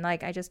fine, and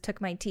like I just took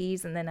my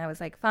teas, and then I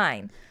was like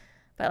fine.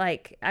 But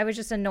like I was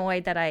just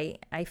annoyed that I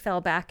fell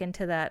back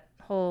into that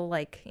whole,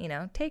 like, you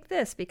know, take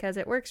this because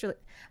it works really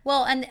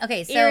well. And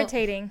okay, so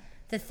irritating.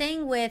 The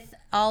thing with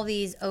all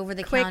these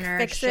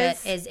over-the-counter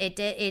shit is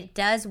it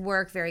does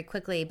work very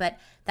quickly, but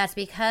that's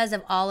because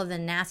of all of the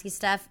nasty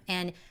stuff,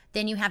 and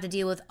then you have to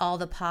deal with all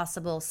the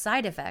possible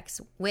side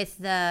effects. With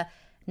the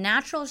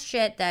natural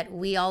shit that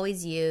we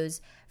always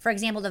use, for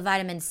example, the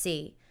vitamin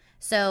C.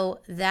 So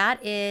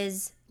that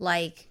is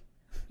like,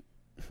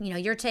 you know,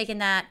 you're taking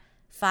that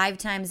 5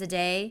 times a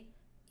day,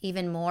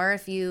 even more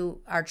if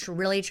you are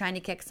really trying to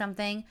kick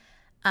something.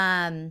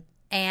 And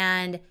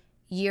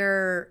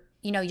you're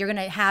going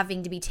to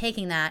having to be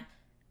taking that,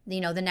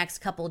 you know, the next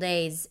couple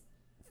days,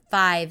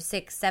 5,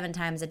 6, 7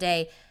 times a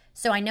day.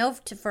 So I know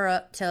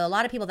to a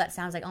lot of people that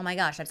sounds like, oh my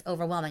gosh, that's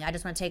overwhelming. I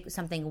just want to take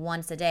something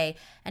once a day.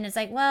 And it's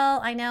like,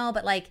 well, I know,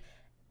 but like,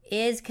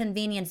 is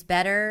convenience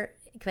better?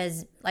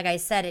 Because like I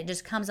said, it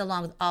just comes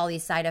along with all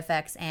these side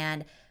effects,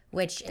 and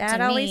which Dad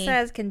to always me,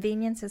 says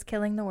convenience is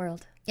killing the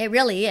world. It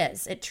really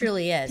is. It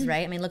truly is,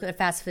 right? I mean, look at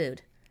fast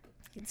food.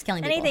 It's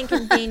killing people. Anything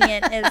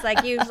convenient is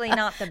like usually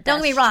not the best.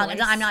 Don't get me wrong.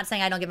 Choice. I'm not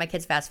saying I don't give my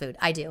kids fast food.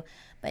 I do.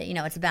 But, you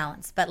know, it's a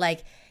balance. But,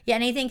 like, yeah,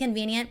 anything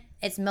convenient,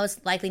 it's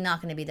most likely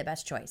not going to be the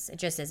best choice. It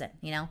just isn't,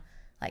 you know?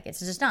 Like,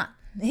 it's just not.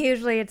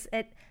 Usually it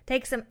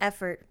takes some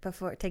effort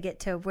to get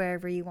to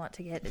wherever you want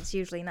to get. It's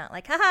usually not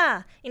like,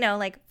 haha, you know,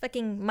 like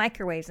fucking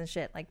microwaves and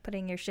shit. Like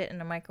putting your shit in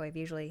a microwave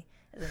usually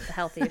isn't the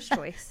healthiest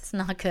choice. It's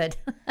not good.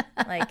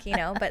 Like, you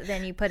know, but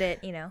then you put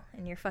it, you know,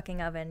 in your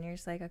fucking oven. You're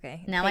just like,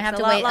 okay. Now I have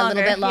to wait a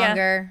little bit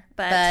longer,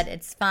 but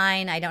it's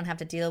fine. I don't have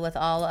to deal with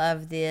all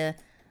of the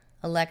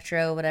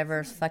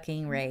whatever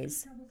fucking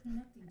rays.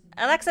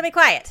 Alexa, be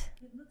quiet.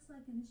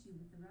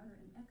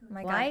 Oh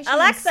my God. Why is she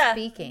Alexa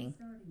speaking?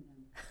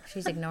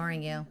 She's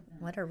ignoring you.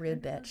 What a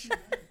rude bitch.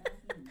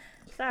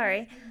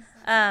 Sorry.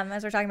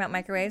 As we're talking about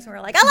microwaves, we're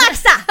like,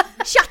 Alexa,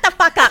 shut the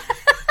fuck up.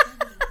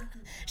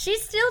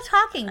 She's still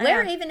talking.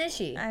 Where even is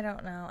she? I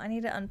don't know. I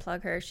need to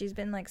unplug her. She's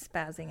been like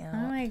spazzing out.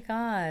 Oh my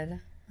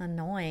God.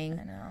 Annoying.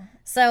 I know.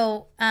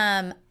 So,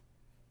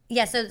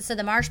 yeah, so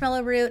the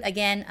marshmallow root,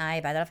 again, I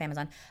buy that off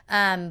Amazon.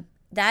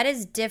 That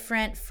is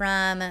different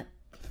from,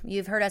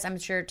 you've heard us, I'm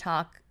sure,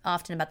 talk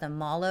often about the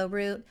mallow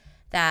root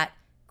that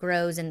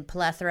grows in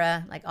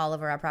plethora, like all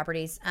over our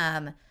properties.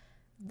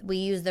 We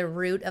use the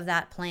root of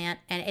that plant,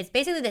 and it's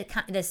basically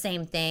the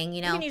same thing,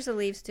 you know. You can use the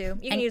leaves too.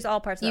 You can use all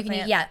parts of the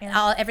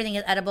plant. Everything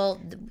is edible.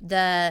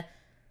 The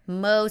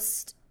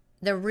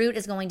root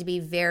is going to be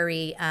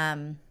very,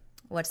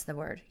 what's the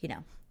word? You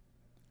know,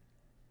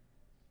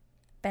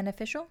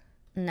 beneficial?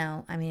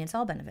 No, I mean it's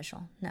all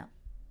beneficial. No,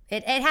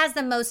 it has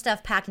the most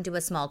stuff packed into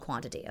a small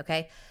quantity.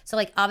 Okay, so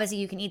like obviously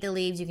you can eat the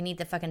leaves, you can eat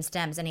the fucking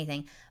stems,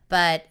 anything,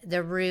 but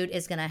the root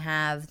is gonna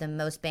have the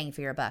most bang for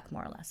your buck,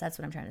 more or less. That's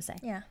what I'm trying to say.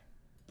 Yeah.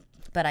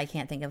 But I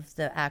can't think of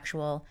the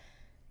actual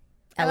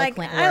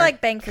eloquent word. I like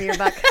bang for your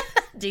buck.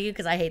 Do you?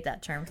 Because I hate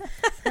that term.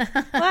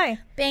 Why?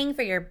 Bang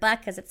for your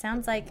buck, because it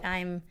sounds like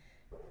I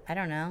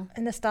don't know.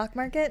 In the stock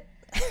market?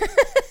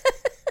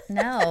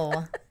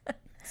 No.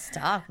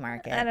 Stock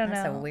market. I don't know.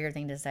 That's a weird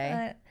thing to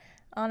say.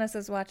 Honest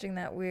was watching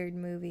that weird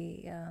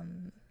movie.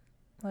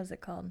 What is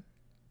it called?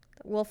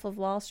 The Wolf of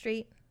Wall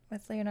Street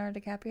with Leonardo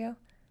DiCaprio.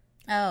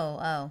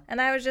 Oh. And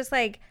I was just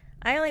like,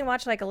 I only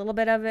watched like a little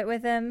bit of it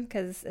with him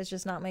because it's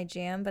just not my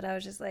jam. But I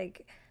was just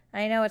like,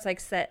 I know it's like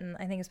set in,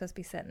 I think it's supposed to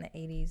be set in the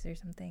 80s or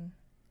something.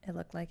 It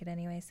looked like it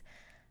anyways.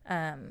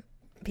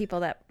 People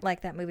that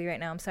like that movie right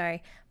now, I'm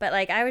sorry. But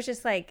like, I was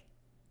just like,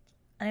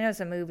 I know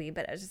it's a movie,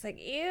 but I was just like,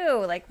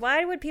 ew, like,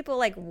 why would people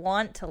like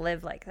want to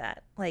live like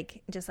that?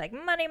 Like, just like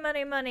money,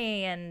 money,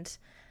 money. And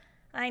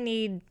I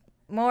need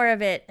more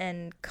of it,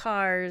 and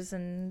cars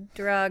and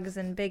drugs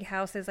and big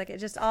houses. Like, it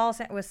just all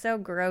was so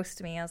gross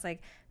to me. I was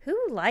like, who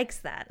likes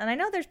that? And I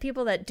know there's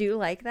people that do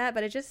like that,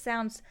 but it just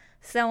sounds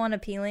so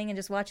unappealing. And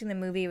just watching the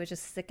movie was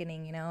just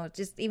sickening, you know?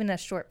 Just even a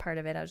short part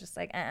of it, I was just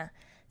like,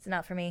 it's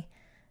not for me.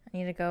 I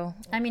need to go.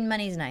 I mean,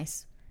 money's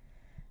nice.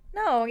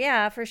 No,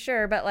 yeah, for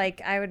sure. But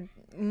like,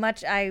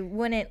 I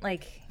wouldn't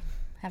like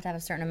have to have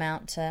a certain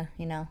amount to,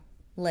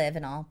 live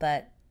and all.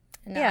 But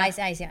no, Yeah. I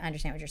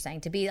understand what you're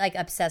saying. To be like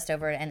obsessed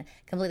over it and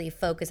completely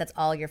focused, that's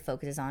all your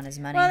focus is on is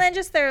money. Well, then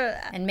just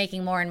their and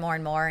making more and more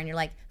and more. And you're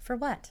like, for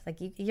what? Like,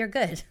 you're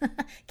good.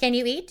 Can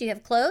you eat? Do you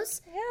have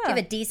clothes? Yeah. Do you have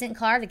a decent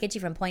car that gets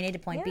you from point A to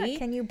point B?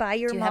 Can you buy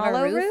your Do you have a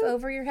Malo roof route?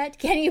 over your head?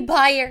 Can you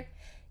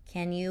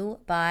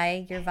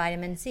buy your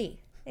vitamin C?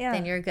 Yeah.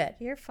 Then you're good.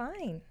 You're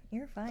fine.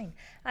 You're fine.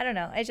 I don't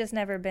know. It's just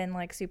never been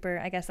like super.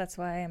 I guess that's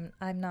why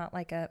I'm not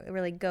like a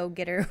really go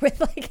getter with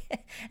like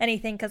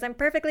anything, because I'm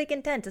perfectly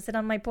content to sit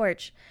on my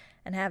porch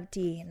and have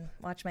tea and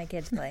watch my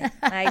kids play.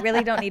 I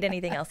really don't need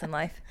anything else in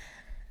life.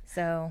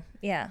 So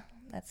yeah,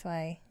 that's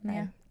why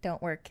I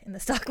don't work in the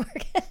stock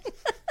market.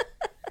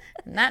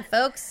 And that,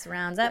 folks,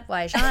 rounds up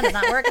why Sean does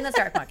not work in the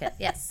stock market.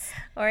 Yes.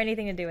 Or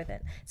anything to do with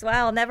it. So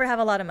I'll never have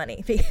a lot of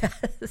money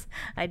because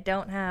I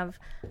don't have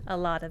a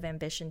lot of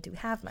ambition to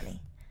have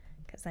money,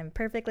 because I'm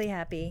perfectly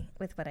happy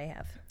with what I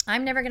have.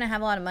 I'm never going to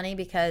have a lot of money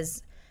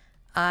because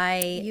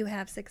You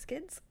have 6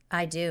 kids?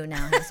 I do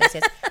now have 6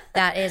 kids.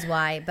 That is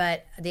why.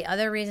 But the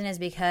other reason is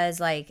because,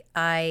 like,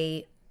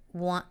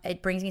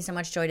 it brings me so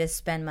much joy to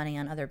spend money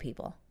on other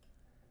people.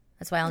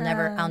 That's why I'll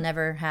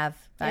never have,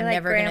 I'm like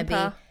never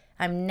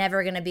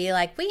going to be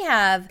like, we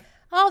have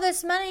all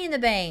this money in the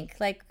bank.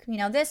 Like,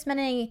 this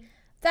many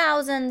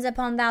thousands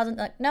upon thousands.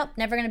 Like, nope,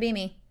 never going to be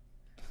me.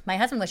 My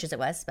husband wishes it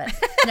was, but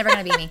it's never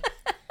going to be me.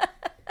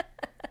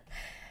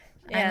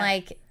 Yeah. I'm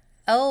like,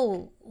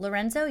 oh,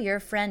 Lorenzo, your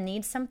friend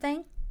needs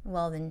something?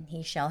 Well, then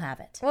he shall have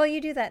it. Well, you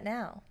do that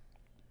now.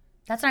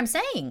 That's what I'm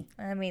saying.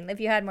 I mean, if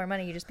you had more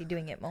money, you'd just be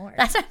doing it more.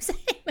 That's what I'm saying.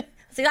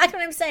 That's exactly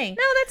what I'm saying.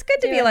 No, that's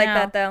good to Do be it like now.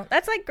 that, though.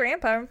 That's like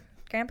Grandpa.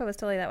 Grandpa was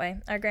totally that way.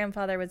 Our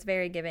grandfather was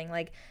very giving.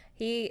 Like,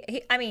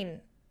 he I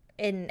mean,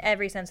 in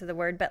every sense of the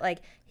word, but like,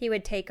 he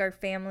would take our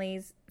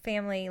family,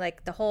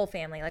 like the whole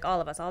family, like all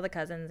of us, all the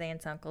cousins,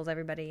 aunts, uncles,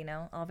 everybody,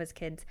 all of his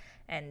kids,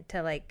 and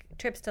to like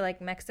trips to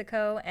like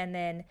Mexico, and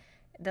then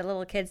the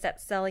little kids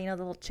that sell, the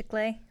little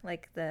chicle,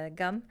 like the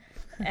gum,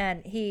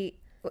 and he,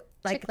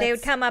 like, they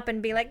would come up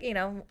and be like,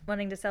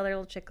 wanting to sell their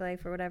little chicle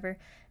for whatever,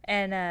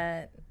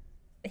 and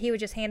he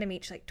would just hand them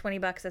each like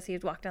 $20 as he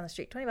would walk down the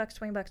street. $20,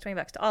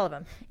 $20 to all of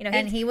them.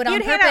 And he would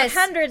on hand out purpose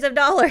hundreds of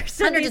dollars.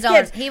 Hundreds of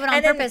dollars. He would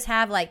on purpose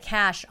have like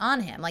cash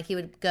on him. Like, he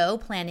would go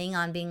planning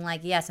on being like,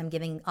 yes, I'm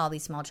giving all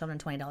these small children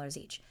 $20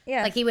 each.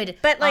 Yeah. Like, he would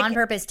on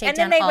purpose take and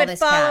down all this cash. then they would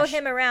follow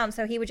him around,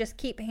 so he would just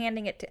keep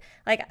handing it to,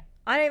 like,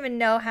 I don't even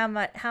know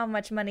how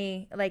much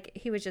money, like,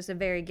 he was just a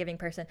very giving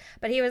person.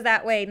 But he was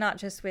that way, not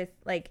just with,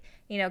 like,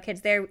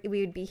 kids there. We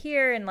would be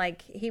here, and,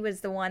 like, he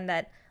was the one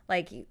that,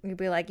 like, you'd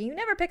be like, you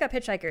never pick up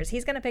hitchhikers.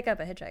 He's going to pick up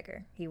a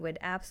hitchhiker. He would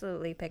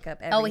absolutely pick up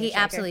every he hitchhiker.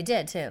 absolutely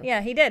did, too. Yeah,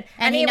 he did.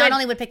 And he not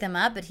only would pick them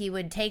up, but he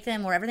would take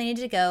them wherever they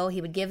needed to go.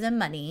 He would give them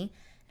money.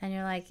 And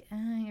you're like,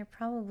 you're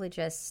probably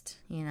just,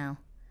 I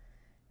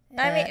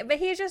mean, but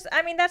he's just,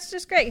 I mean, that's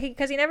just great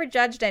because he never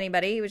judged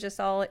anybody. He was just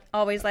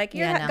always like,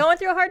 you're going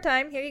through a hard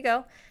time. Here you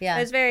go. Yeah.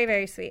 It was very,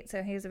 very sweet.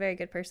 So he was a very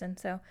good person.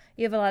 So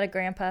you have a lot of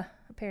grandpa,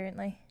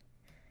 apparently.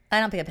 I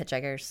don't pick up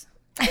hitchhikers.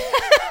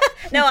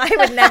 No, I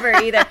would never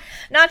either.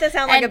 Not to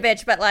sound like a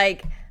bitch, but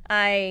like,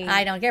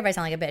 I don't care if I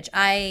sound like a bitch.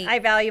 I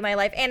value my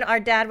life. And our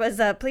dad was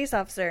a police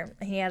officer.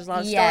 He has a lot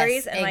of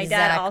stories. And my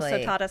dad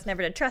also taught us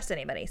never to trust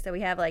anybody. So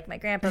we have like my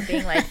grandpa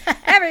being like,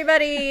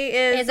 everybody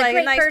is like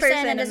a nice person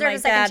and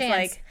deserves a second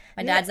chance. Like,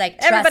 my dad's like,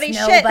 everybody's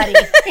nobody.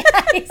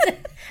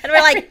 And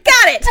we're like,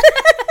 got it.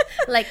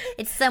 Like,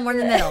 it's somewhere in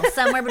the middle,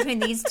 somewhere between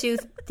these two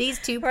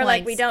We're points.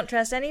 like, we don't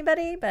trust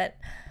anybody, but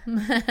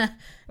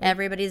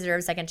everybody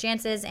deserves second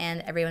chances,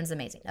 and everyone's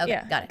amazing. Okay,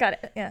 yeah, got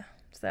it. Yeah.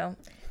 So,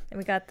 and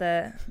we got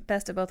the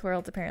best of both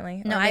worlds,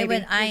 apparently. No,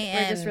 we're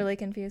just really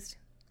confused.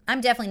 I'm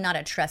definitely not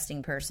a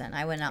trusting person.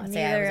 I would not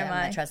say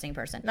I'm a trusting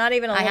person. Not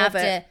even a little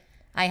bit.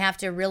 I have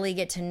to really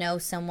get to know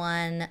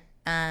someone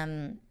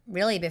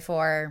really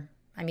before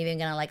I'm even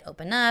gonna like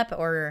open up,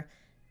 or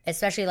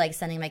especially like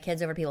sending my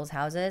kids over to people's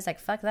houses. Like,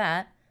 fuck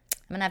that.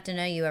 I'm gonna have to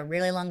know you a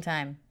really long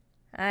time.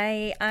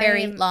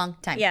 Very long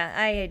time. Yeah,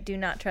 I do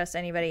not trust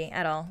anybody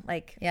at all.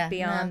 Like,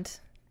 beyond.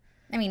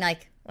 No. I mean,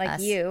 like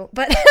us. You,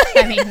 but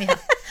I mean, yeah.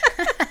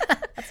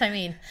 That's what I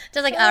mean.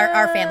 Just like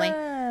our family.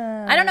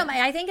 I don't know.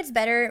 I think it's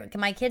better.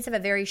 My kids have a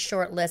very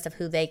short list of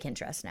who they can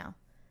trust now.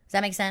 Does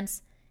that make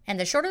sense? And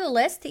the shorter the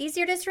list, the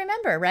easier it is to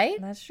remember, right?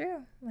 That's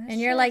true.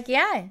 You're like,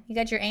 yeah, you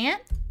got your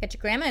aunt, got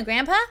your grandma and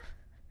grandpa.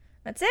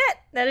 That's it.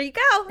 There you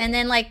go. And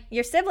then like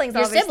your siblings,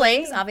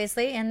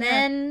 obviously. And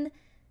then,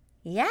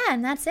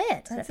 and that's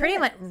it. That pretty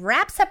much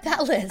wraps up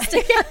that list.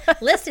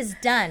 List is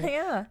done.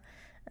 Yeah.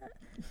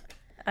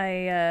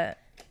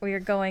 We are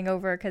going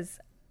over because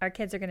our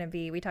kids are going to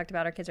be, we talked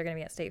about our kids are going to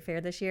be at State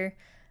Fair this year.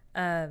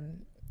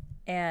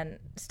 And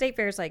State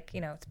Fair is like,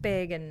 it's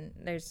big and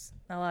there's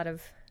a lot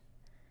of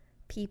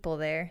people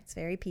there. It's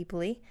very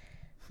people-y.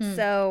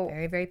 So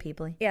very, very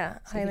people-y. Yeah.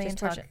 So highly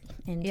unfortunate.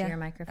 Into your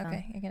microphone.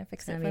 Okay. You're going to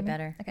fix it. It's going to be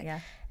better. Okay. Yeah.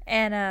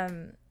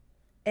 And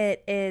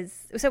it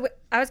is, so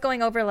I was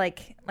going over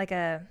like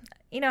a,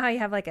 how you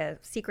have like a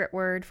secret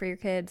word for your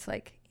kids,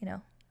 like,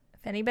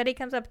 If anybody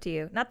comes up to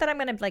you, not that I'm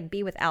going to like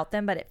be without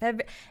them, but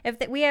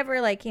if we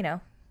ever like, you know,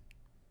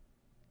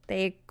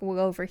 they go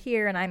over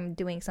here and I'm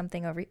doing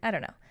something over, I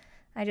don't know.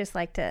 I just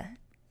like to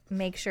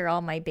make sure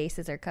all my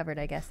bases are covered,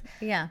 I guess.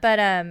 Yeah.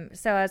 But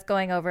so I was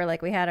going over,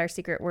 like, we had our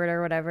secret word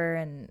or whatever,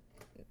 and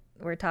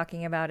we're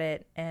talking about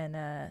it,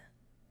 and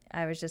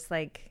I was just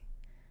like,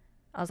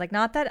 I was like,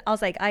 not that. I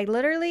was like, I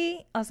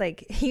was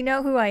like, you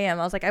know who I am.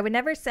 I was like, I would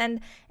never send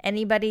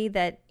anybody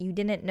that you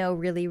didn't know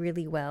really,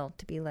 really well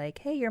to be like,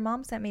 hey, your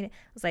mom sent me. I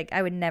was like,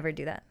 I would never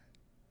do that.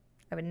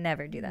 I would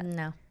never do that.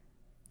 No.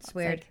 It's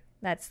weird. Like,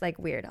 that's like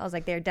weird. I was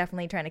like, they're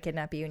definitely trying to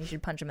kidnap you and you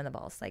should punch them in the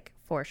balls, like,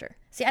 for sure.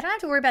 See, I don't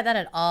have to worry about that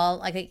at all.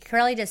 Like,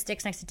 Curly just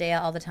sticks next to Dea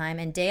all the time.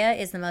 And Dea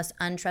is the most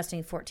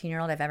untrusting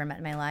 14-year-old I've ever met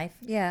in my life.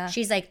 Yeah.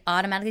 She's like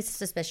automatically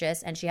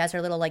suspicious, and she has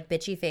her little like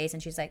bitchy face,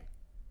 and she's like,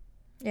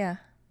 yeah.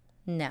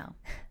 No.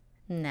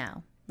 Yeah,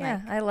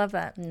 Like, I love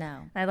that.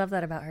 No. I love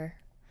that about her.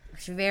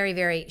 She's very,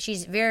 very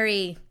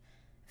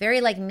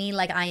like me,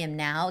 like I am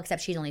now,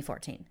 except she's only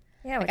 14.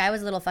 Yeah. Like, I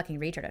was a little fucking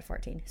retard at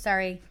 14.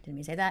 Sorry, didn't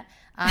mean to say that.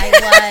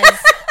 I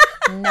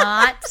was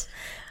not.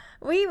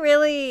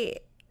 We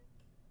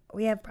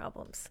have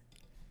problems.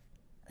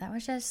 That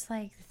was just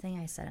like the thing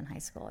I said in high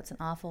school. It's an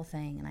awful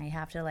thing, and I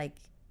have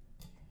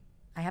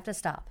to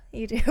stop.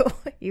 You do.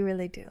 You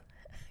really do.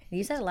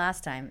 You said it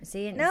last time.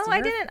 See? No,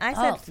 I didn't. I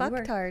said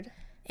fucktard.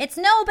 It's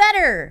no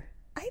better.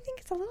 I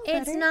think it's a little better.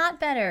 It's not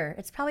better.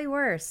 It's probably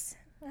worse.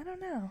 I don't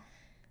know.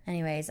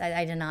 Anyways,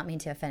 I did not mean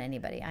to offend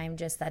anybody.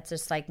 That's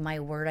just like my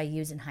word I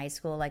used in high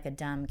school, like a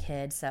dumb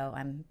kid. So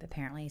I'm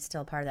apparently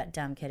still part of that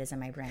dumb kid is in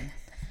my brain.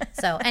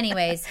 So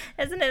anyways.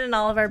 Isn't it in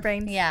all of our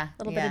brains? Yeah. A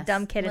little bit of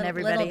dumb kid in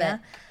everybody. Little bit. Huh?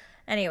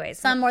 Anyways.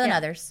 Some more than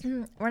others.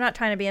 We're not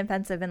trying to be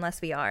offensive unless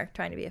we are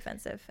trying to be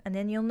offensive. And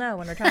then you'll know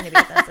when we're trying to be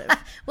offensive.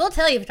 We'll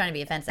tell you if we're trying to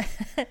be offensive.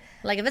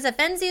 Like, if it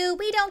offends you,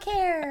 we don't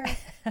care.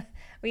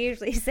 We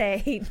usually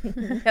say,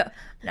 no, I'm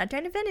not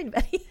trying to offend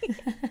anybody.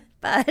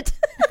 But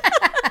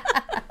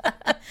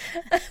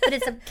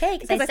it's okay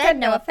because I said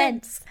no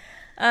offense.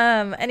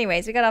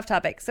 Anyways, we got off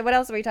topic. So what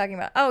else are we talking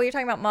about? Oh, you're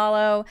talking about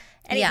mallow.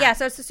 And yeah,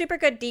 so it's a super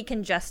good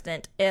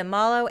decongestant,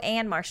 mallow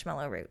and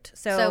marshmallow root.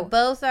 So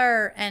both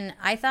are, and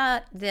I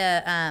thought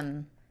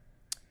the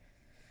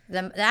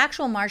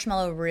actual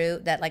marshmallow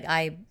root that like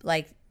I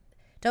like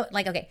don't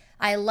like. Okay,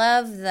 I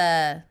love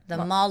the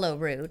mallow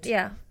root.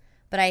 Yeah.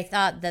 But I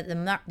thought that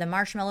the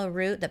marshmallow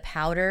root, the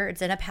powder,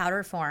 it's in a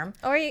powder form.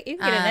 Or you can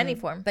get it in any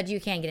form. But you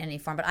can get it in any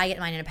form. But I get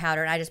mine in a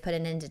powder, and I just put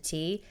it into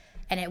tea.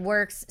 And it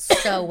works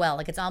so well.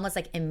 Like, it's almost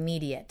like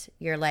immediate.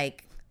 You're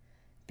like,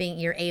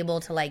 you're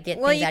able to like get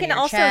things out of your chest. Well, you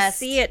can also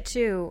see it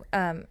too.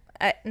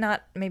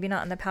 Maybe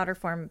not in the powder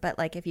form, but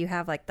like if you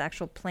have like the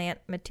actual plant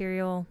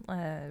material.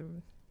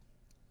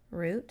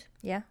 Root?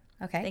 Yeah.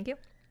 Okay. Thank you.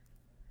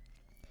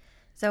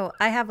 So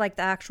I have like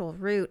the actual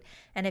root.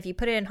 And if you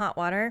put it in hot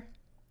water,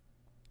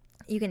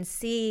 you can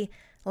see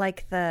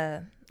like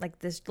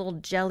this little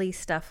jelly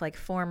stuff like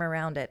form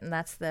around it, and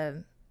that's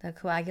the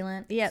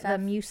coagulant. Yeah, stuff?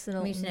 the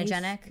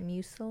mucinogenic.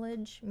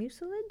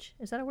 Mucilage?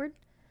 Is that a word?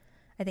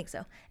 I think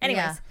so.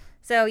 Anyways,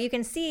 So you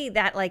can see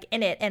that like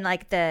in it, and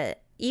like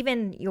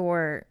even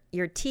your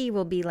tea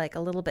will be like a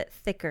little bit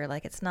thicker.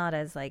 Like it's not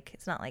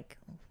like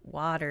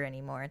water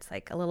anymore. It's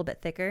like a little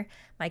bit thicker.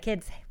 My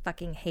kids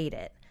fucking hate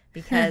it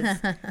because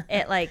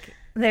it like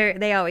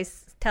they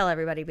always tell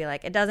everybody, be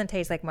like, it doesn't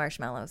taste like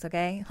marshmallows,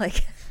 okay?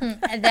 Like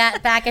that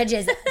package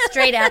is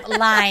straight up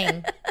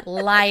lying.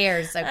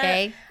 Liars,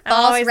 okay?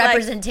 False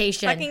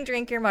representation. Like, fucking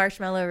drink your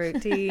marshmallow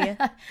root tea.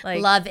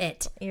 Like, love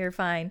it. You're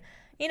fine.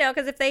 You know,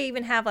 because if they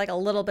even have like a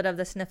little bit of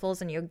the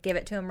sniffles and you give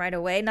it to them right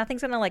away,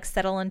 nothing's going to like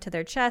settle into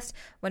their chest.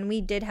 When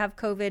we did have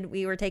COVID,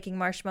 we were taking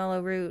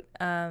marshmallow root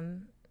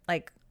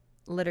like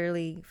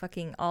literally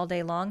fucking all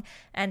day long.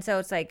 And so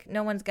it's like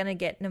no one's going to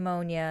get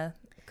pneumonia,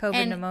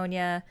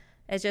 pneumonia.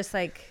 It's just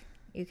like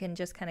you can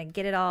just kind of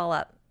get it all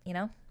up, you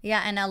know?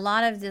 Yeah, and a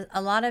lot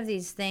of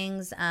these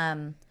things,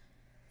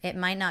 it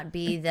might not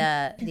be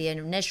the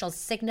initial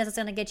sickness that's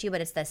going to get you, but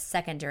it's the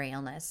secondary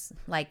illness,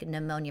 like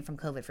pneumonia from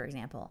COVID, for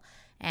example.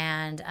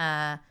 And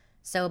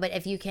but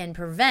if you can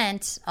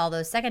prevent all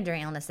those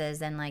secondary illnesses,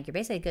 then like you're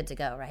basically good to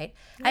go, right?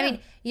 Yeah. I mean,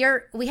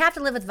 we have to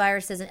live with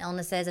viruses and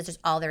illnesses. It's just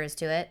all there is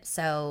to it.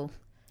 So.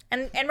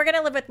 And we're going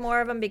to live with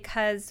more of them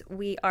because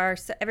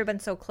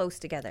everyone's so close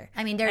together.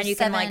 I mean, there's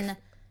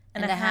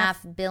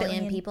 7.5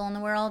 billion people in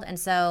the world,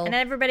 and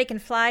everybody can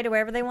fly to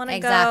wherever they want to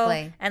go.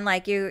 Exactly. And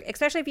like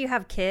especially if you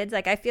have kids,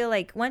 like I feel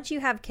like once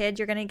you have kids,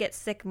 you're going to get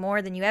sick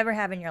more than you ever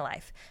have in your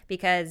life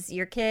because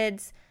your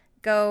kids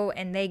go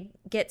and they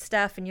get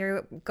stuff and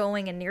you're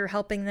going and you're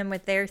helping them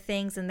with their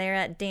things and they're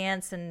at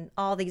dance and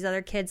all these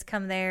other kids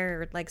come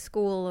there, or like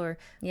school, or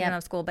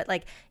not school, but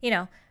like, you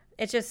know,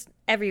 it's just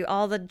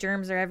all the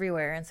germs are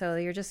everywhere, and so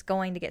you're just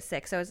going to get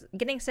sick. So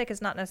getting sick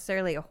is not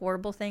necessarily a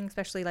horrible thing,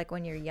 especially like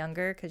when you're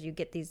younger, because you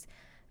get these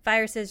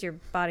viruses, your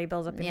body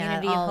builds up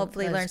immunity and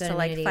hopefully learns to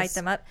like fight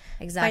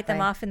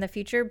them off in the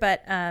future.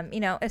 But you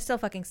know, it still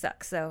fucking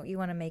sucks. So you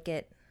want to make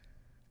it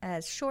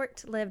as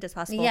short-lived as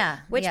possible. Yeah.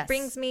 Which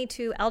brings me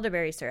to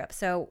elderberry syrup.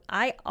 So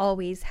I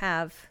always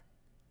have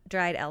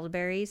dried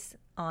elderberries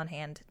on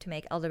hand to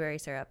make elderberry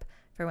syrup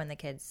for when the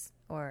kids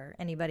or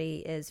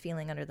anybody is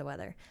feeling under the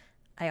weather.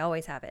 I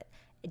always have it.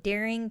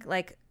 During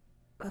like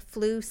a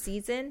flu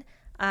season,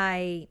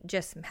 I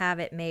just have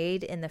it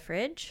made in the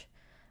fridge.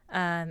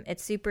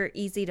 It's super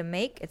easy to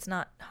make. It's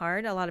not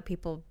hard. A lot of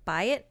people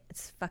buy it.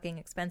 It's fucking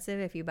expensive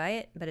if you buy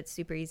it, but it's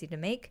super easy to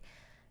make.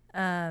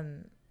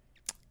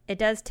 It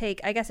does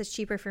take, I guess it's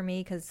cheaper for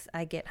me because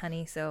I get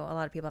honey, so a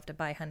lot of people have to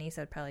buy honey,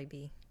 so it'd probably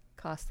be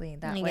costly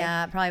that way.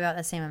 Yeah, probably about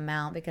the same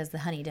amount because the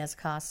honey does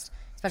cost,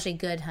 especially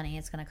good honey,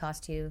 it's going to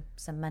cost you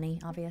some money,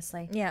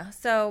 obviously. Yeah,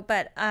 so,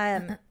 but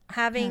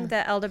having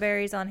the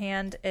elderberries on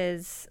hand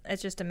it's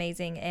just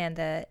amazing, and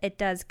it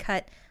does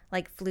cut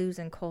like flus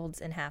and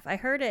colds in half. I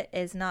heard it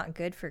is not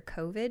good for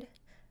COVID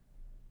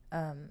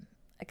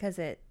because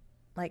it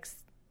like,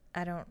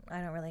 I don't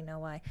really know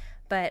why,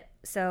 but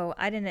so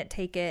I didn't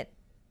take it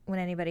when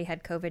anybody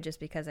had COVID just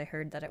because I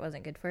heard that it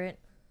wasn't good for it.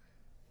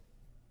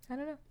 I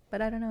don't know,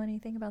 but I don't know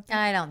anything about that.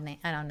 I don't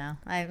know.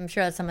 I'm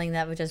sure that's something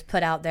that was just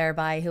put out there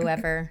by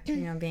whoever,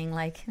 being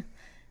like,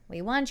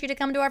 we want you to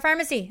come to our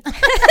pharmacy.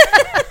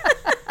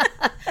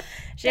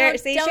 Sherry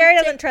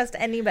doesn't trust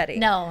anybody.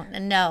 No,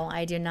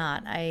 I do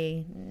not.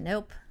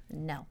 Nope,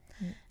 no.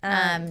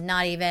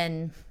 Not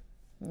even,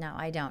 no,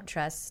 I don't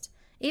trust.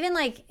 Even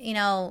like,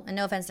 no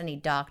offense to any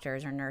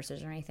doctors or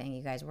nurses or anything.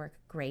 You guys work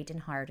great and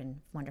hard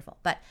and wonderful.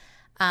 But,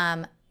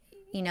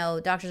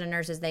 doctors and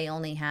nurses,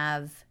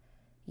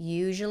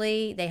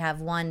 usually they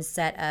have one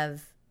set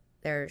of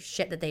their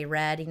shit that they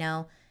read,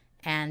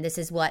 and this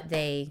is what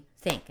they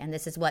think. And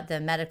this is what the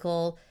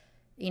medical,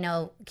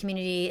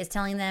 community is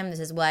telling them. This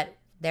is what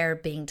they're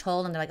being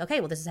told. And they're like, okay,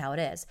 well, this is how it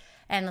is.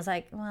 And it's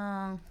like,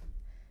 well,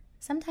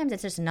 sometimes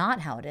it's just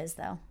not how it is,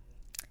 though.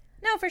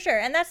 No, for sure.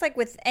 And that's like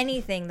with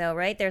anything, though,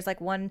 right? There's like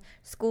one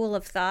school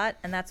of thought,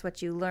 and that's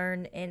what you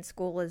learn in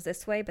school is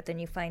this way. But then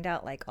you find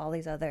out like all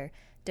these other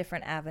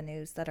different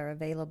avenues that are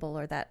available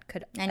or that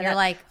could. And you're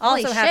like,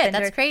 holy shit, happened.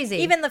 That's crazy.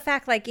 Even the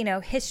fact like,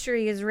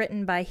 history is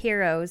written by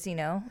heroes, like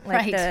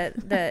right.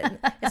 the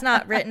it's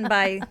not written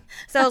by.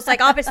 So it's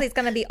like obviously it's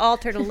going to be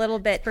altered a little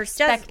bit.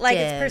 Perspective. Just like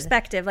it's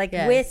perspective, like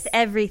yes. with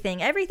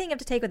everything. Everything you have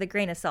to take with a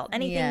grain of salt.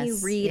 Anything yes. you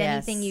read,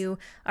 yes. anything you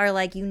are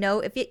like,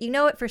 if you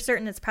know it for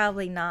certain, it's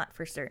probably not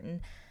for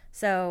certain.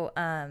 So,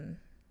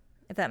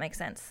 if that makes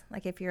sense,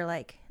 like if you're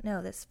like,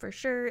 no, this for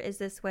sure is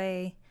this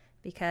way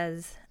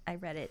because I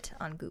read it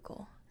on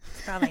Google,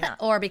 it's probably not.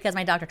 Or because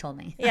my doctor told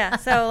me. Yeah.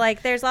 So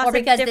like there's lots or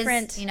because of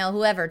different, this,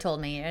 whoever told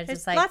me. It's there's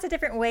just like lots of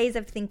different ways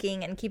of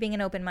thinking and keeping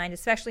an open mind,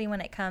 especially when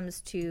it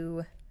comes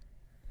to,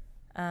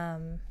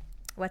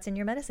 what's in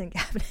your medicine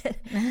cabinet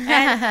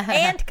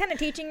and kind of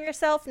teaching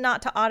yourself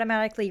not to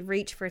automatically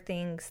reach for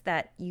things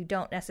that you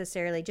don't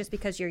necessarily, just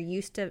because you're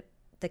used to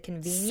the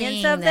convenience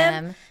seeing of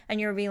them, and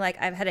you're being like,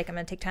 I have a headache, I'm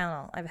going to take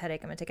Tylenol. I have a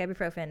headache, I'm going to take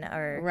ibuprofen,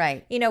 or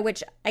right.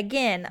 Which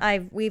again,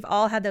 we've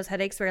all had those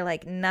headaches where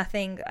like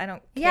nothing. I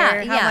don't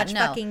care how much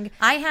fucking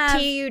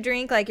tea you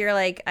drink. Like you're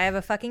like, I have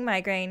a fucking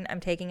migraine. I'm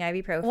taking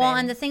ibuprofen. Well,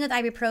 and the thing with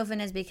ibuprofen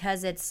is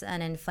because it's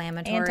an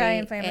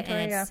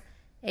anti-inflammatory.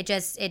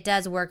 It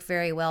does work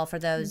very well for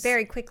those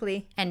very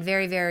quickly and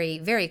very, very,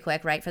 very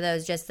quick. Right, for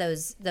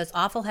those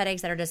awful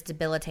headaches that are just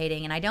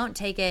debilitating. And I don't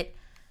take it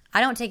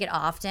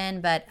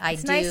often, but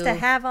it's nice to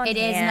have on hand.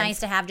 It is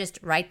nice to have just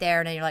right there,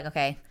 and then you're like,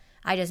 okay,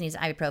 I just need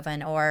some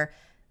ibuprofen, or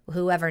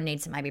whoever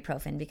needs some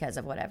ibuprofen because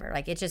of whatever.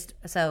 Like, it's just,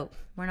 so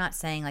we're not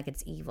saying like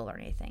it's evil or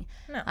anything.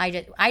 No.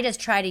 I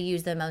just try to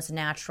use the most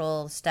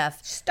natural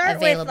stuff. Start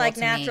with like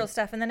natural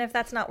stuff, and then if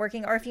that's not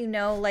working, or if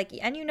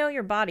and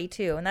your body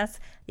too, and that's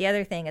the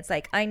other thing. It's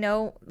like, I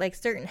know like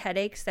certain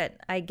headaches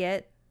that I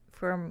get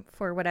for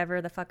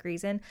whatever the fuck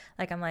reason.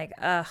 Like I'm like,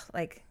 ugh,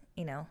 like,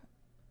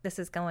 this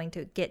is going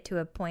to get to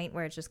a point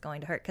where it's just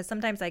going to hurt. Because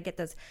sometimes I get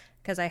those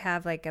because I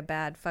have like a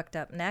bad fucked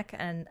up neck,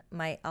 and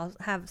I'll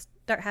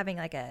start having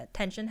like a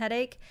tension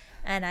headache,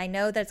 and I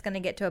know that it's going to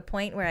get to a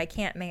point where I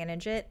can't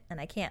manage it, and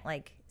I can't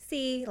like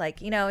see,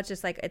 like, it's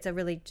just like it's a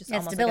really just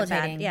almost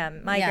debilitating. Like a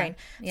bad migraine.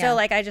 Yeah. So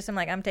like I'm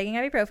like, I'm taking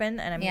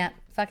ibuprofen, and I'm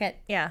fuck it.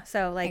 Yeah.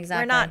 So like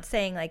exactly. We're not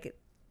saying like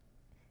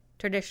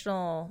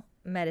traditional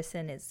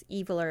medicine is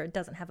evil or it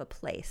doesn't have a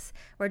place.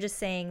 We're just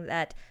saying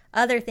that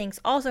other things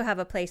also have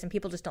a place, and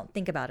people just don't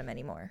think about them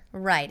anymore.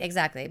 Right,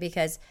 exactly,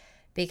 because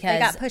they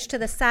got pushed to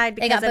the side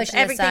because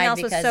everything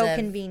else was so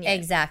convenient.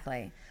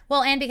 Exactly.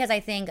 Well, and because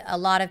I think a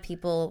lot of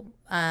people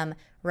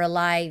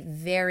rely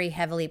very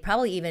heavily,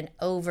 probably even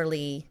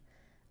overly,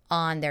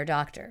 on their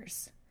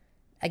doctors.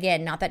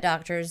 Again, not that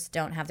doctors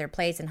don't have their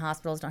place and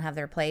hospitals don't have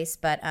their place,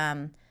 but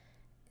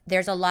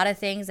there's a lot of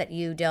things that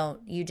you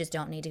just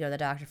don't need to go to the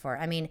doctor for.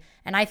 I mean,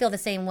 and I feel the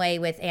same way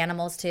with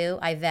animals too.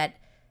 I vet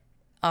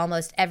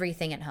almost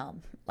everything at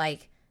home.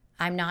 Like,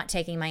 I'm not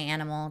taking my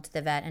animal to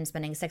the vet and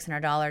spending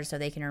 $600 so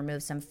they can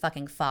remove some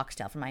fucking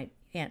foxtail from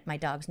my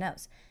dog's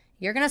nose.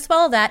 You're going to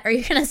swallow that, or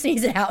you're going to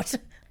sneeze it out.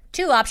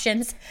 Two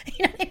options.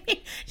 You know what I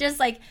mean? Just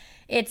like,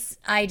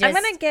 I'm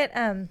going to get,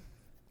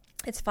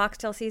 it's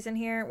foxtail season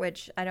here,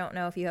 which I don't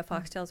know if you have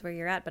foxtails where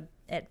you're at, but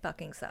it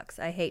fucking sucks.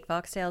 I hate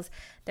foxtails.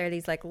 They're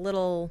these like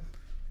little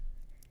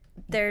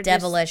they're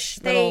devilish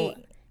just, little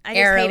I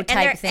arrow just hate it. type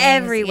And they're things.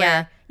 everywhere.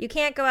 Yeah. You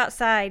can't go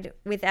outside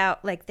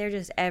without, like, they're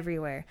just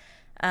everywhere.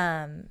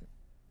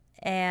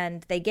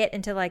 And they get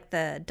into, like,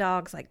 the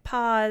dog's, like,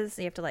 paws.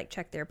 You have to, like,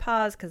 check their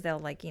paws because they'll,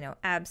 like, you know,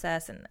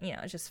 abscess and, you know,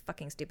 it's just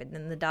fucking stupid. And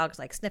then the dogs,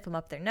 like, sniff them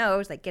up their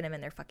nose, like, get them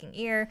in their fucking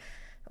ear.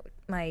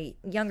 My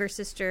younger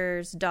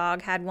sister's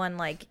dog had one,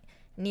 like,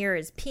 near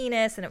his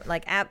penis, and it,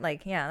 like,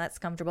 yeah, that's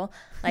comfortable.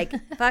 Like,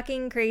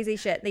 fucking crazy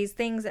shit. These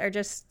things are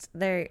just,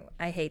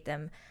 I hate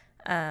them.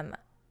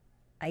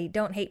 I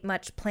don't hate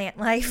much plant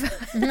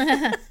life.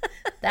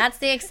 That's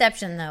the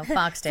exception, though.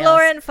 Foxtails.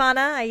 Flora and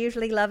fauna, I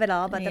usually love it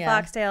all, but the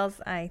Yeah. foxtails,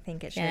 I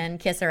think it should And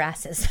kiss our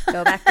asses.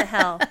 go back to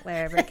hell,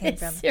 wherever it came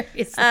from.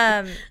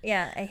 Seriously.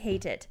 Yeah, I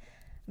hate it.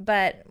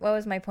 But what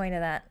was my point of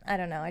that? I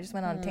don't know. I just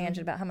went on a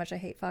tangent about how much I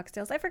hate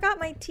foxtails. I forgot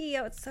my tea.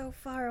 Oh, it's so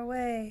far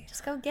away.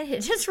 Just go get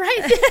it. Just right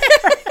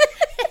there.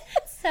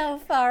 So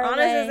far Honest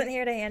away. isn't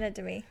here to hand it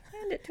to me.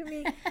 Hand it to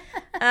me.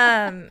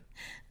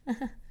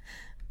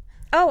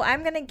 Oh,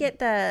 I'm going to get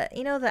the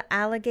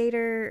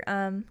alligator,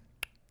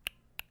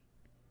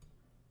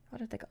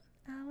 what are they called?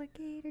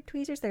 Alligator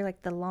tweezers. They're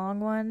like the long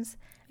ones.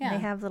 Yeah. And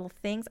they have little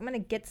things. I'm going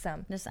to get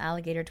some. Just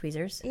alligator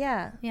tweezers.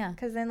 Yeah. Yeah.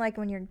 Because then, like,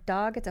 when your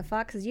dog gets a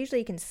fox, 'cause usually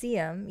you can see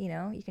them, you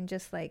know, you can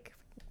just, like,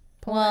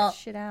 pull Well, that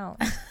shit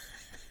out.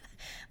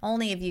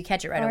 Only if you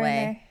catch it right Or in away.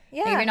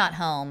 there. Yeah. If you're not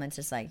home, it's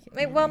just like.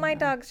 Well, my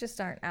dogs just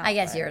aren't out. I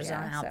guess but, yours yeah,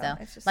 aren't out, so though.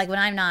 it's just, Like when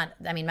I'm not,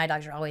 I mean, my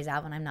dogs are always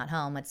out when I'm not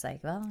home. It's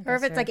like, well. I or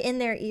if guess it's, like, in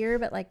their ear,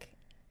 but, like.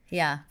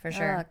 Yeah, for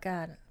sure. Oh,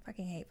 God.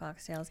 Fucking hate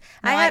foxtails.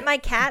 No, My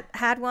cat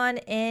had one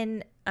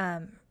in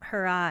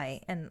her eye,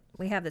 and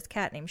we have this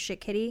cat named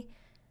Shit Kitty.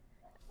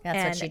 That's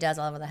what and- she does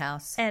all over the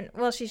house. And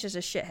well, she's just a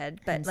shithead,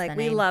 but Hence like the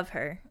we name. love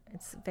her.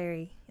 It's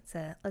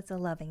a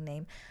loving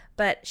name.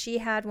 But she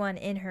had one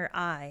in her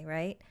eye,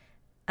 right?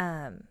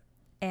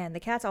 And the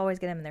cats always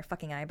get them in their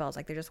fucking eyeballs,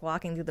 like they're just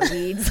walking through the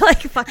weeds, like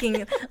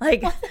fucking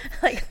like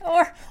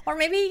Or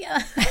maybe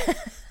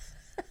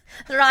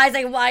their eyes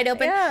like wide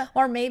open. Yeah.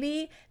 Or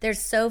maybe they're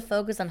so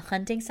focused on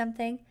hunting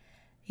something.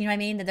 You know what I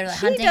mean? That they're like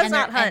she hunting. does and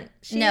not they're- hunt.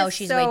 and- no, She's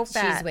she's so way.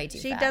 fat. She's way too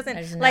She fat. doesn't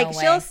There's no like. way.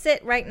 She'll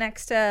sit right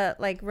next to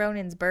like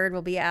Ronan's bird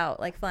will be out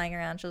like flying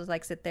around. She'll just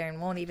like sit there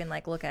and won't even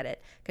like look at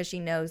it because she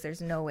knows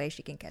there's no way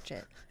she can catch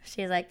it.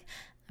 She's like,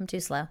 I'm too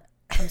slow.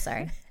 I'm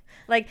sorry.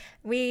 Like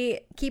we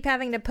keep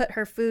having to put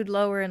her food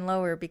lower and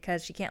lower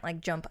because she can't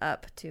like jump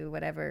up to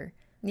whatever.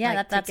 Yeah,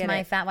 like, to that's get my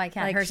it. fat white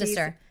cat. Like, Her she's-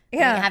 sister.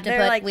 Yeah, we have to they're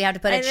put like- we have to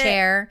put a and then-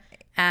 chair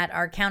at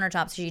our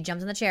countertop, so she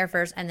jumps on the chair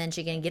first, and then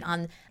she can get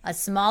on a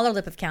smaller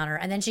lip of counter,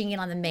 and then she can get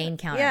on the main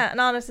counter. Yeah,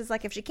 and Honest is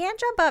like, if she can't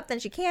jump up, then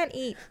she can't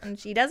eat, and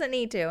she doesn't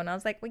need to. And I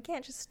was like, we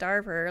can't just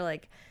starve her,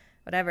 like,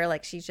 whatever.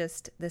 Like, she's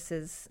just, this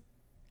is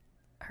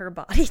her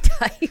body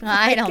type.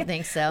 I don't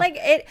think so. Like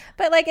it,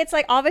 but like it's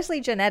like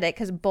obviously genetic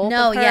because both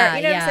No, of her, yeah,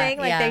 you know what yeah, I'm saying?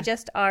 Like yeah. they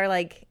just are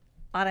like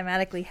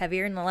automatically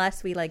heavier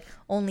unless we like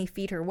only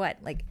feed her what?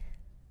 Like,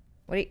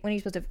 when are you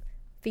supposed to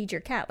feed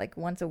your cat like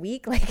once a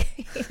week? Like,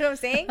 you know what I'm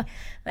saying?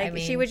 Like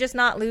she mean, would just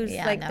not lose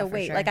yeah, like no, the for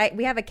weight. sure. Like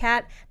we have a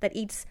cat that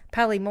eats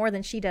probably more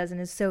than she does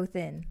and is so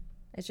thin.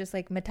 It's just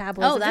like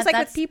metabolism. Just like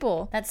with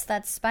people. That's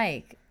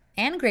Spike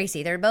and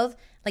Gracie. They're both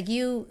like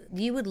you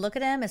would look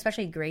at them,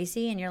 especially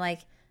Gracie, and you're like,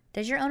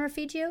 does your owner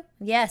feed you?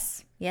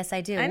 Yes, I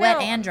do. I Wet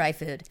know. and dry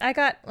food. I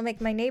got like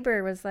my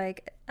neighbor was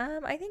like,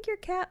 I think your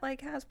cat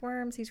like has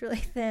worms. He's really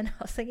thin. I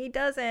was like, he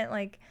doesn't.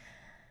 Like,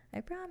 I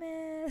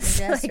promise.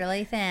 Just Like,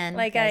 really thin.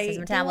 like 'cause I his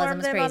metabolism deworm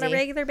is them crazy. on a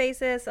regular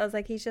basis. I was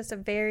like, he's just a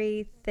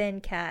very thin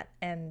cat,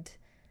 and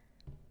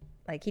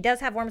like he does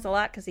have worms a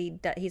lot because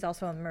he's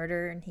also a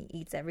murderer and he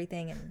eats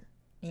everything and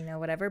you know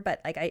whatever.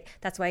 But like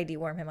that's why I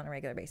deworm him on a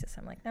regular basis.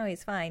 I'm like, no,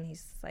 he's fine.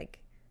 He's like,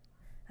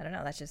 I don't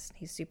know. That's just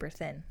he's super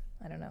thin.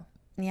 I don't know.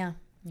 Yeah.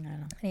 I don't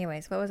know.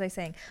 Anyways, what was I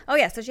saying? Oh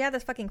yeah, so she had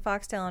this fucking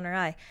foxtail in her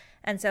eye,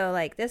 and so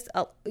like this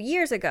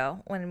years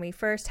ago when we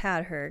first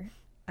had her,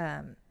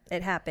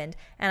 it happened,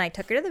 and I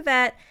took her to the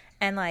vet,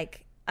 and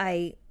like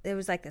it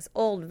was like this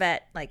old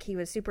vet, like he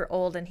was super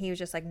old, and he was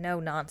just like no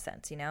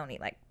nonsense, you know, and he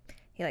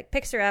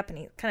picks her up and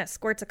he kind of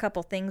squirts a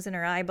couple things in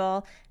her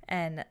eyeball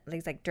and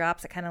these like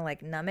drops that kind of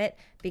like numb it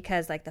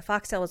because like the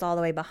foxtail was all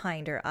the way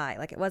behind her eye.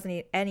 Like it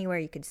wasn't anywhere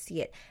you could see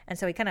it. And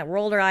so he kind of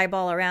rolled her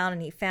eyeball around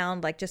and he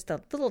found like just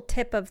a little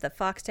tip of the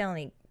foxtail and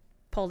he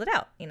pulled it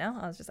out, you know?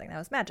 I was just like, that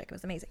was magic. It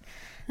was amazing.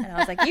 And I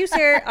was like, you,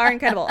 sir, are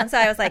incredible. And so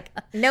I was like,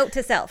 note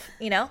to self,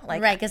 you know?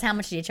 Like, Right, because how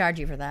much did he charge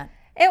you for that?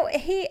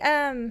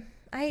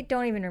 I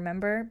don't even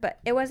remember, but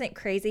it wasn't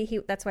crazy.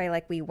 That's why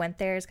like we went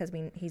there is because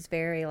he's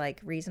very like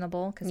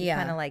reasonable because he Yeah.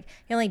 kind of like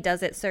he only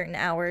does it certain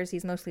hours.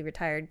 He's mostly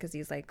retired because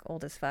he's like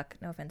old as fuck.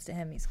 No offense to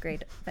him, he's a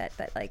great vet,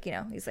 but like you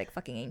know he's like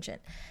fucking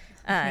ancient.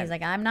 He's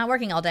like, I'm not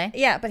working all day.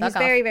 Yeah, but Fuck he's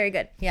off. very very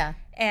good. Yeah.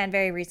 And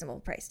very reasonable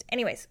priced.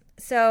 Anyways,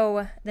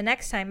 so the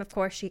next time, of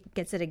course, she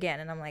gets it again,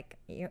 and I'm like,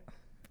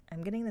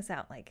 I'm getting this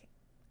out. Like,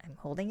 I'm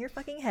holding your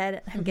fucking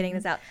head. I'm getting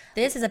this out.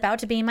 This is about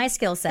to be my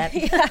skill set.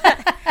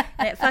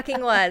 And it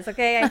fucking was,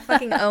 okay? I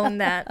fucking own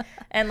that.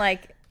 And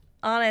like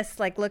Honest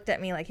like looked at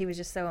me like he was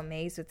just so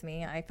amazed with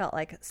me. I felt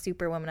like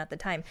Superwoman at the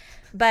time.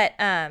 But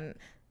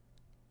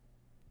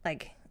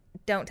like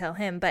don't tell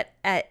him, but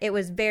it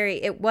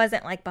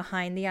wasn't like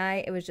behind the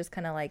eye. It was just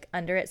kind of like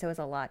under it. So it was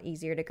a lot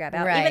easier to grab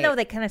out, even though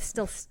they kind of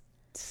still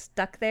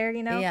stuck there,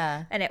 you know?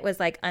 Yeah. And it was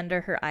like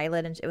under her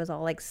eyelid and it was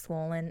all like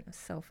swollen. It was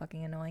so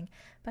fucking annoying.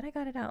 But I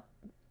got it out.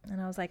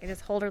 And I was like, I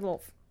just hold her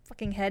little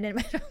fucking head in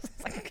my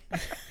like,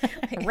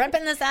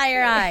 ripping this out of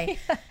your eye.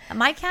 Yeah.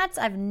 My cats,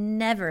 I've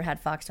never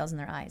had foxtails in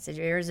their eyes.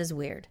 Yours is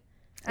weird.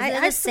 Is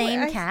it the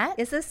same cat?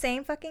 It's the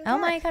same fucking cat. Oh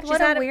my God,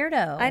 what a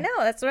weirdo. I know,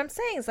 that's what I'm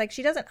saying. It's like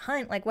she doesn't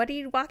hunt. Like, what are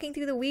you walking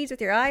through the weeds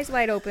with your eyes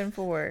wide open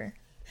for?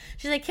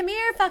 She's like, come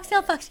here,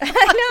 foxtail.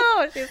 I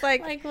know. She's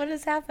like, what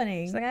is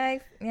happening? She's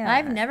like,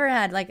 I've never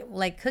had,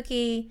 like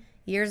Cookie,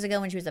 years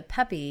ago when she was a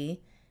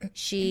puppy,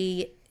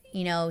 she,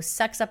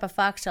 sucks up a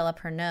foxtail up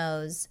her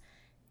nose.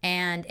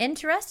 And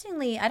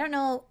interestingly, I don't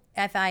know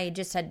if I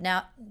just had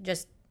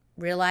just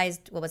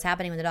realized what was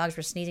happening when the dogs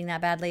were sneezing that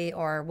badly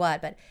or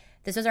what, but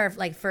this was our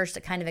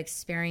first kind of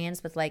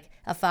experience with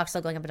a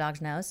foxtail going up a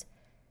dog's nose.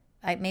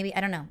 I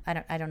don't know.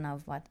 I don't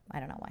know why.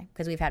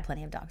 Because we've had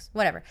plenty of dogs.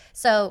 Whatever.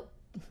 So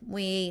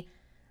we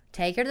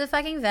take her to the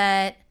fucking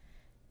vet.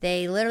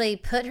 They literally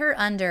put her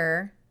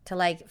under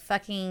to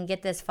fucking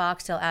get this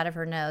foxtail out of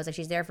her nose.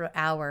 She's there for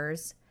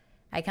hours.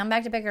 I come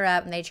back to pick her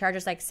up and they charge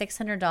us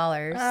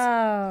 $600.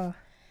 Oh.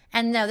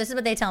 And no, this is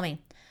what they tell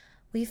me.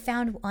 We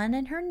found one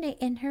in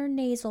her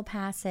nasal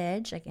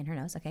passage, in her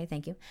nose. Okay,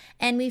 thank you.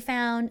 And we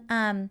found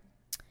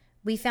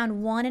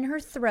one in her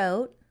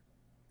throat.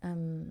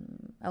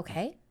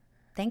 Okay,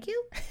 thank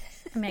you.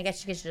 I mean, I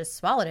guess she just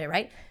swallowed it,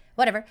 right?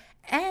 Whatever.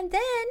 And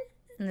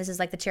this is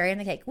the cherry on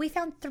the cake. We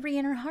found 3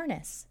 in her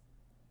harness.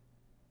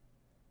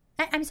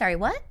 I'm sorry,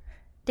 what?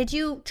 Did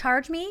you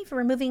charge me for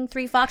removing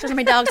 3 foxtails from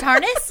my dog's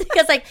harness?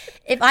 Because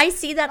if I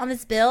see that on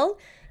this bill,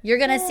 you're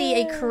gonna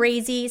see a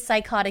crazy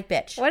psychotic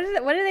bitch. What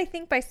do they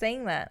think by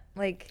saying that?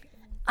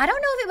 I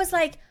don't know if it was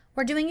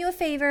we're doing you a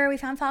favor. We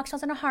found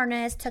foxtails in a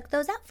harness. Took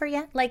those out for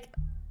you. What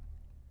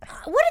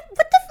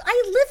the?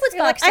 I live with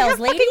foxtails, I have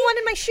lady. fucking one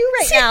in my shoe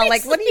right now.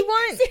 What do you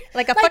want?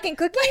 A fucking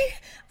cookie?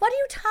 What are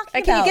you talking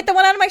about? Can you get the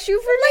one out of my shoe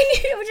for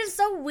me? It was just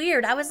so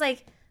weird. I was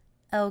like,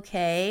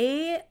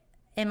 okay,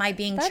 am I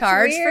being That's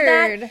charged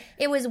weird. for that?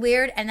 It was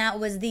weird, and that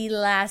was the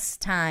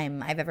last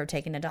time I've ever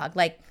taken a dog.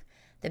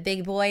 The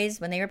big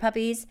boys, when they were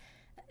puppies,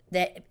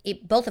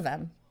 both of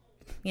them,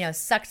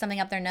 suck something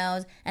up their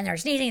nose, and they're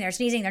sneezing,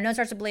 their nose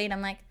starts to bleed.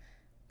 I'm like,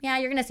 yeah,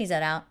 you're going to sneeze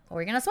that out, or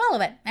you're going to swallow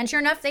it. And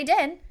sure enough, they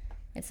did.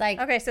 It's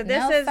okay, so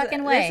this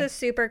is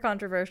super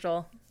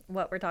controversial,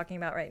 what we're talking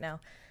about right now.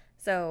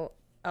 So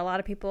a lot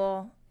of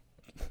people,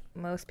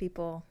 most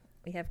people,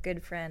 we have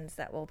good friends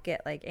that will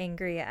get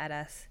angry at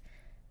us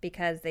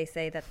because they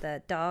say that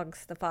the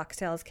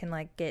foxtails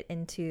can get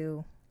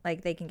into...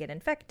 they can get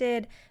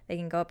infected. They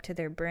can go up to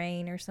their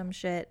brain or some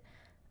shit.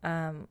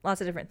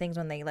 Lots of different things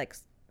when they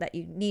that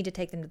you need to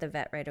take them to the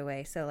vet right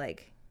away. So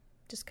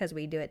just because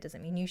we do it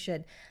doesn't mean you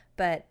should.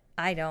 But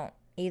I don't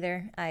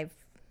either. I've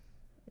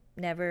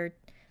never.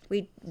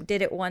 We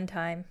did it one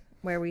time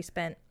where we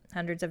spent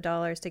hundreds of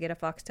dollars to get a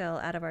foxtail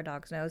out of our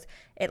dog's nose.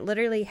 It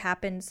literally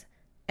happens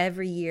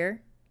every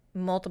year.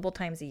 Multiple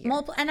times a year.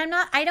 What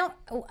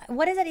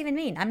does that even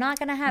mean? I'm not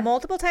going to have.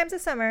 Multiple times a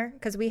summer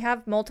because we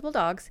have multiple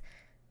dogs.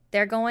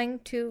 They're going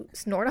to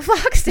snort a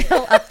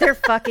foxtail up their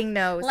fucking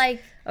nose.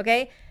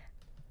 Okay?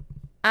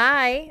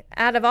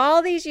 Out of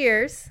all these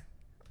years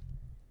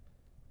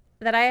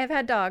that I have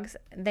had dogs,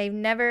 they've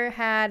never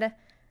had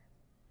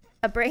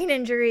a brain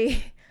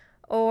injury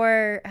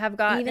or have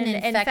gotten even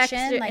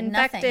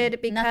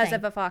infected because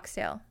of a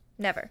foxtail.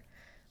 Never.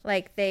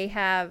 They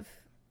have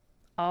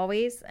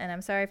always, and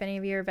I'm sorry if any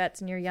of you are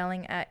vets and you're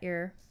yelling at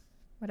your,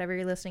 whatever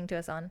you're listening to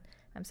us on.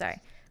 I'm sorry.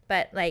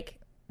 But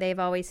they've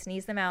always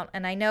sneezed them out.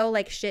 And I know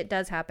shit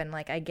does happen.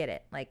 I get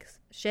it.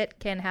 Shit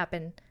can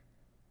happen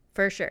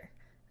for sure.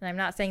 And I'm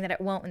not saying that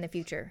it won't in the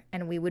future.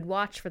 And we would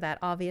watch for that,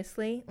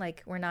 obviously.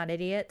 We're not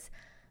idiots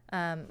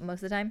most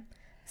of the time.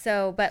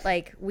 So, but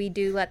we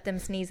do let them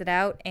sneeze it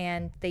out.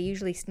 And they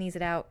usually sneeze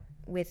it out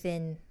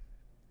within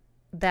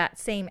that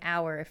same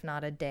hour, if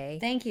not a day.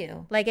 Thank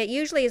you. It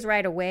usually is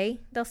right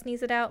away. They'll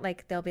sneeze it out.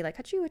 They'll be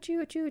achoo,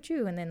 achoo, achoo,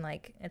 achoo. And then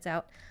it's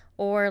out.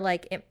 Or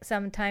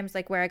sometimes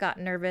where I got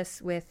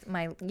nervous with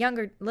my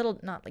little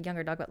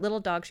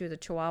dog. She was a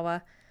Chihuahua,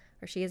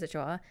 or she is a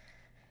Chihuahua.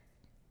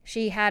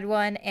 She had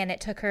one, and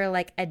it took her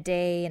a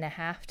day and a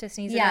half to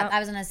sneeze it out. Yeah, I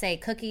was gonna say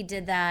Cookie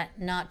did that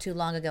not too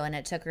long ago, and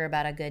it took her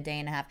about a good day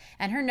and a half.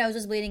 And her nose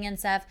was bleeding and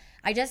stuff.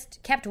 I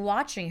just kept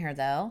watching her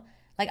though.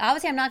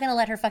 Obviously, I'm not gonna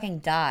let her fucking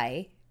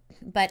die.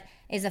 But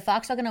is a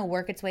foxtail gonna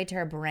work its way to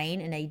her brain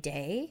in a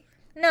day?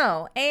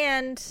 No,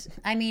 and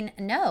I mean,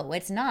 no,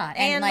 it's not.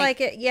 And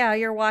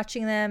you're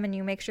watching them, and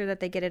you make sure that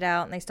they get it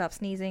out, and they stop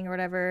sneezing or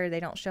whatever. They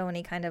don't show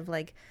any kind of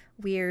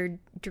weird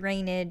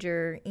drainage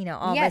or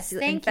all this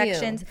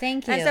infections.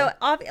 Thank you. And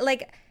so,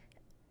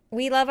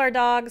 we love our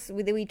dogs.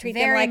 We treat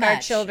them like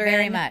our children.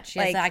 Very much,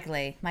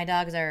 exactly. My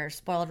dogs are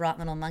spoiled,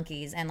 rotten little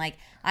monkeys, and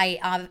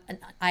I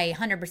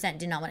 100%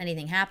 do not want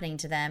anything happening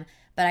to them.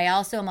 But I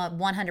also am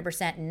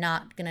 100%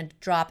 not gonna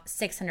drop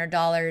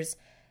 $600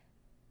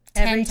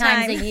 10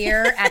 times a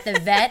year at the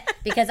vet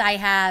because I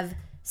have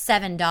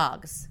 7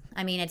 dogs.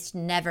 I mean, it's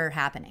never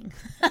happening.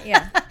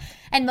 Yeah.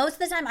 And most of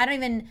the time,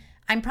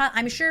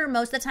 I'm sure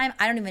most of the time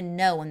I don't even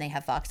know when they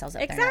have foxtails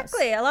up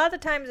Exactly. their nose. A lot of the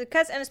times,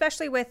 and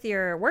especially with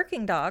your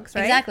working dogs,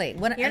 right? Exactly. You're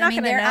not going to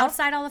know. They're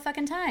outside all the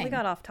fucking time. We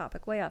got off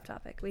topic, way off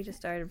topic. We just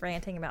started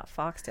ranting about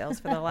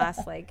foxtails for the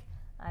last, I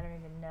don't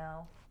even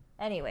know.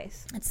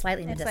 Anyways. It's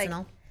slightly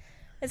medicinal.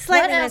 It's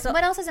slightly medicinal.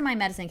 What else is in my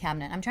medicine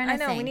cabinet? I'm trying to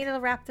think. I know. We need to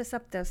wrap this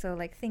up, though, so,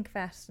 think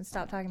fast and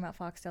stop talking about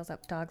foxtails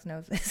up dogs'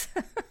 noses.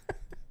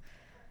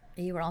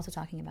 You were also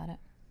talking about it.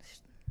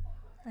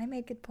 I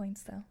made good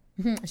points, though.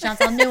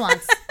 Chantal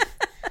nuance.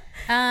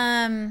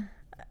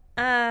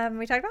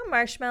 We talked about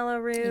marshmallow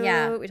root.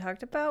 Yeah. We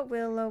talked about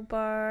willow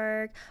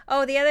bark.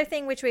 Oh, the other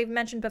thing which we've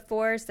mentioned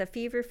before is the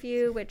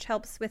feverfew, which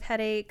helps with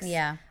headaches.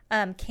 Yeah.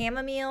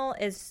 Chamomile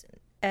is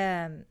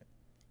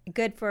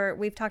good for.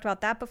 We've talked about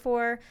that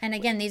before. And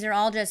again, these are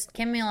all just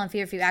chamomile and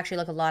feverfew. Actually,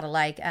 look a lot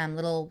alike.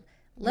 Little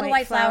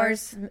white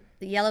flowers,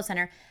 the yellow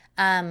center.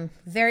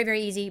 Very,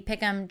 very easy.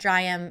 Pick them,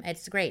 dry them.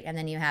 It's great, and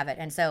then you have it.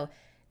 And so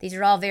these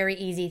are all very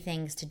easy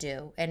things to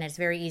do, and it's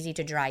very easy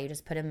to dry. You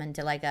just put them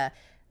into like a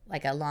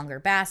longer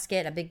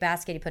basket, a big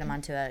basket. You put them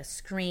onto a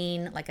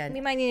screen, We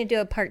might need to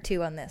do a part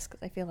 2 on this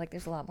because I feel like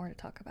there's a lot more to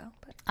talk about.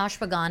 But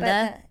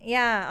ashwagandha.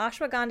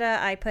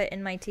 Ashwagandha I put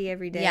in my tea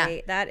every day.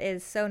 Yeah. That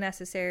is so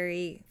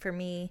necessary for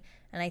me,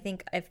 and I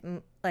think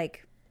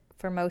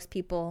for most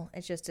people,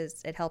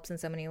 it helps in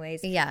so many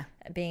ways. Yeah.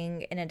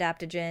 Being an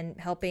adaptogen,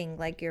 helping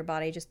your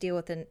body just deal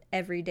with an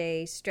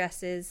everyday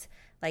stresses,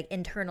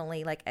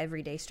 internally,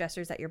 everyday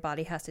stressors that your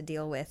body has to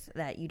deal with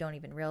that you don't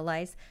even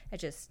realize. It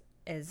just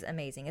is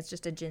amazing. It's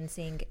just a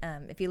ginseng.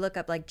 If you look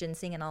up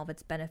ginseng and all of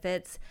its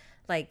benefits,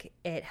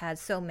 it has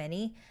so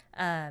many,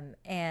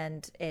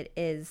 and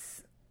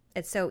it's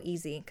so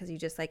easy because you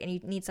just and you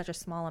need such a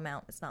small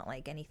amount. It's not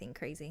anything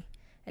crazy.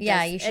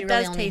 You should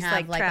really only taste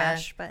have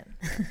trash, but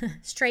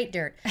straight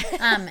dirt.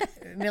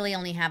 Really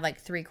only have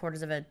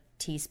 3/4 of a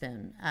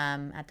teaspoon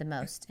at the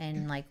most,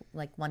 and like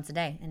once a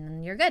day, and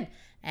then you're good.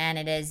 And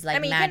it is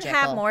magical. You can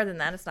have more than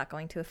that. It's not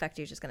going to affect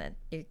you.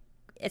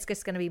 It's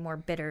just gonna be more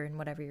bitter in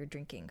whatever you're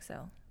drinking.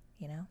 So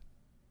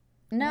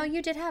No,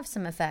 you did have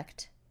some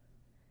effect.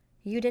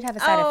 You did have a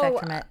side effect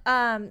from it.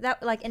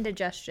 That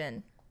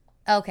indigestion.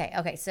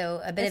 Okay.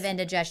 So a bit of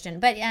indigestion,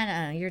 but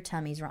no, your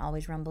tummies were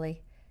always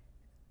rumbly.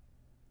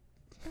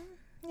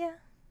 Yeah.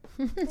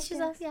 She's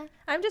also, yeah.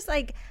 I'm just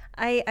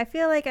I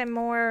feel like I'm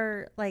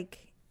more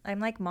I'm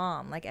like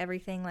mom,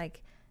 everything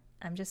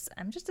I'm just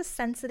a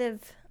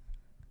sensitive,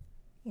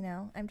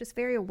 I'm just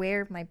very aware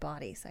of my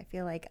body, so I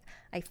feel like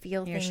I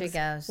feel Here things she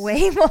goes.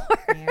 way more.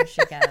 Here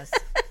she goes.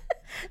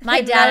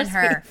 My dad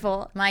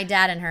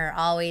and her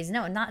always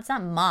it's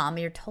not mom,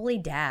 you're totally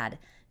dad.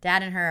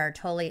 Dad and her are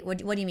totally. What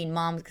do you mean,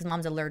 mom? Because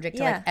mom's allergic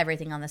to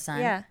everything on the sun.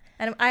 Yeah,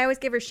 and I always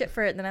give her shit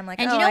for it. And then I'm like,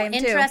 and I am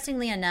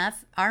interestingly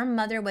enough, our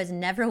mother was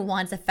never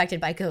once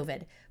affected by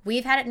COVID.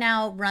 We've had it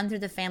now run through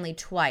the family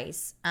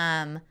twice,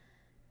 and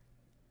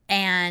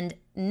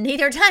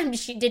neither time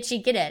did she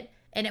get it.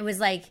 And it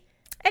was and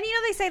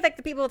they say the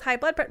people with high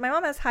blood pressure. My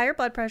mom has higher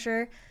blood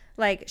pressure.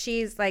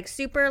 She's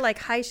super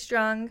high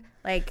strung.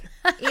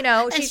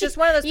 She's just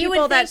one of those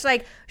people that's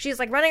she's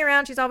running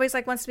around. She's always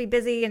wants to be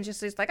busy and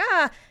just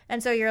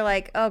and so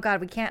you're oh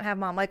God, we can't have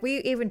mom. We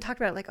even talked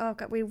about it oh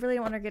God, we really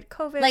don't want her to get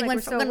COVID. When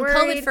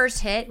COVID first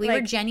hit, we were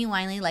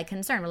genuinely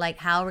concerned. We're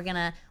how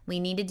we're we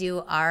need to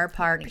do our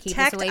part and keep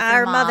this away from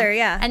our mom. Mother.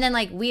 Yeah. And then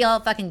we all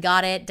fucking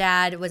got it.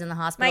 Dad was in the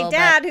hospital. My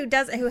dad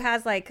who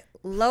has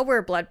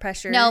lower blood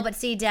pressure. No, but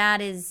see,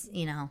 dad is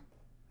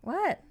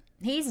what?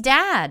 He's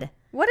dad.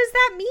 What does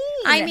that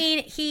mean? I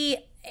mean,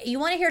 you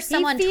want to hear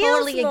someone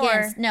totally more.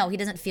 Against. No, he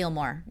doesn't feel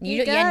more.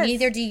 Yeah,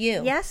 neither do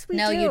you. Yes, we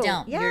do. No, you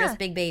don't. Yeah. You're just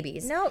big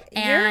babies. No,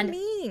 and you're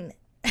mean.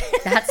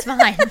 That's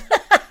fine.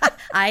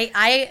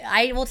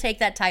 I will take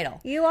that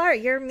title. You are.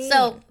 You're mean.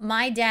 So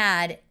my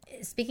dad,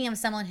 speaking of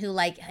someone who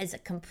is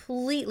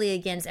completely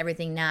against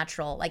everything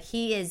natural,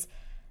 he is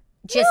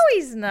just. No,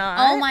 he's not.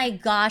 Oh my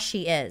gosh,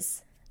 he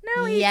is.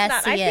 No, he's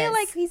not. I feel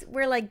like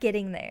we're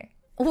getting there.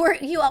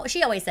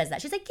 She always says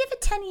that. She's like, give it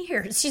 10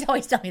 years. She's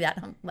always telling me that.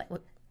 I'm like,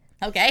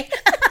 okay.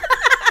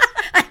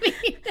 I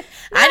mean,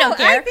 I don't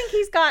care. I think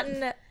he's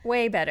gotten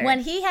way better. When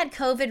he had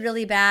COVID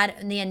really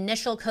bad, the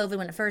initial COVID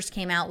when it first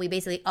came out, we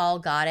basically all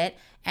got it.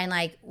 And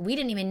we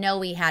didn't even know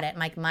we had it.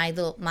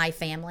 My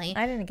family.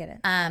 I didn't get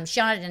it.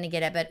 Shauna didn't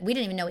get it, but we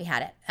didn't even know we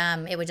had it.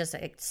 It was just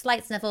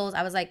slight sniffles.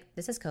 I was like,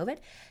 this is COVID.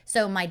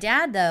 So my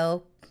dad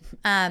though,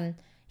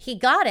 he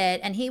got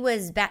it, and he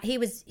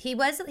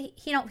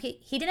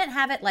didn't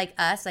have it like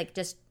us,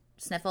 just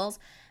sniffles,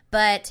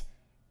 but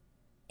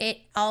it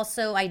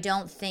also I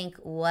don't think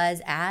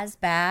was as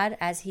bad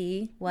as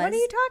he was. What are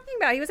you talking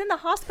about? He was in the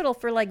hospital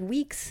for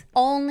weeks.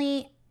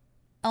 Only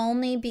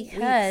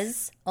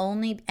because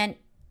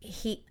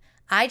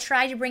I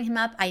tried to bring him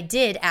up. I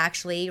did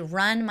actually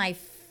run my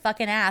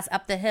fucking ass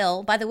up the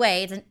hill. By the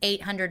way, it's an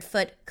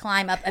 800-foot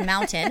climb up a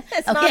mountain.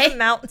 It's not a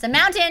mountain. It's a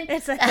mountain.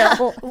 It's a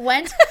hill.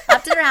 Went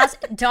up to their house,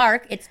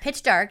 dark. It's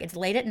pitch dark. It's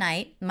late at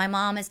night. My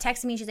mom is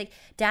texting me. She's like,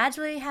 Dad's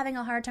really having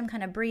a hard time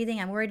kind of breathing.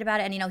 I'm worried about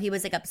it. And, you know, he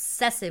was like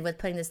obsessive with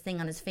putting this thing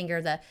on his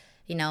finger, the,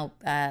 you know,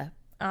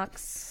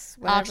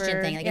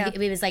 oxygen thing. Like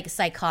he was like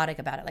psychotic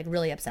about it, like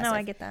really obsessive. No,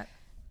 I get that.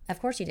 Of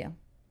course you do,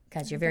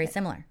 because you're very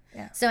similar.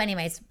 Yeah. So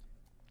anyways,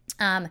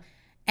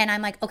 and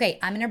I'm like, okay,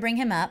 I'm going to bring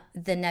him up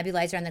the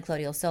nebulizer and the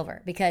colloidal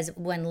silver, because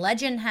when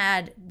Legend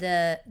had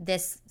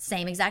this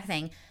same exact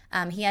thing,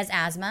 he has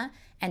asthma,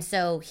 and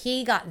so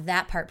he got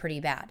that part pretty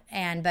bad.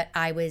 But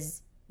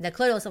the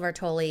colloidal silver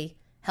totally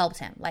helped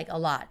him, like a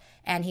lot,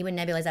 and he would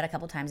nebulize that a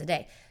couple times a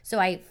day. So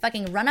I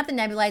fucking run up the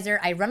nebulizer,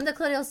 I run the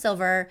colloidal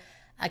silver,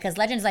 because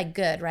Legend's like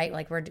good, right?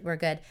 Like we're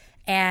good,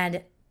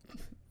 and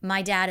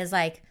my dad is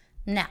like,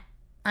 no,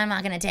 I'm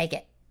not going to take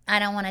it. I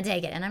don't want to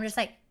take it, and I'm just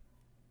like,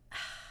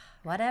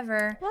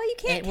 whatever. Well, you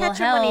can't catch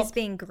him when he's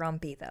being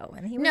grumpy, though.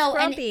 And he was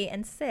grumpy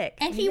and sick.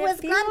 And he was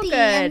grumpy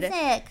and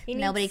sick.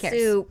 Nobody cares.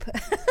 Soup.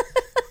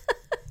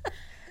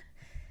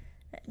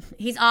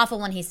 He's awful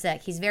when he's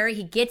sick.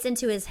 He gets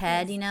into his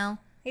head, you know?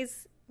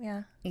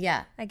 Yeah.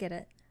 I get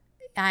it.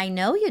 I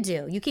know you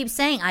do. You keep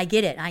saying, I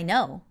get it. I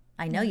know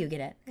you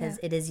get it, because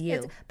it is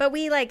you. But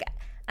we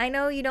I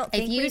know you don't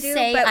think we do, if you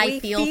say but I we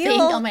feel things,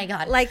 oh my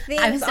God. Like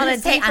things on a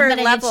deeper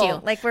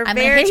level. Like I'm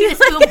very hit you this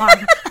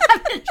hard.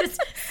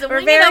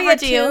 We're very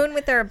attuned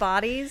with our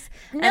bodies.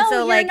 No, and so,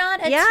 you're like,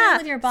 not attuned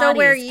with your bodies. So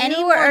where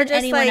you are just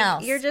anyone like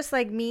else. You're just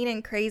like mean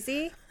and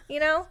crazy, you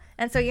know?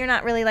 And so you're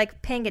not really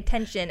like paying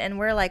attention, and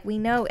we're like, we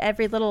know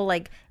every little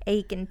like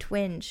ache and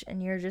twinge,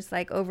 and you're just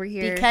like over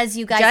here because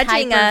you guys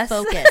judging us.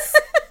 Focus.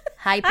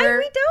 We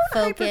don't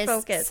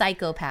hyper-focus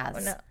psychopaths.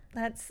 Oh,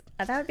 no,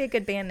 that would be a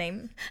good band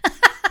name.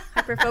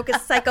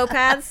 Hyper-focused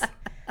psychopaths.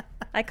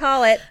 I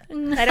call it.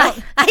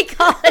 I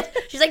call it.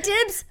 She's like,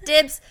 dibs.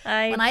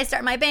 When I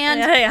start my band.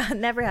 Yeah,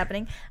 never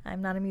happening.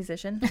 I'm not a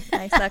musician.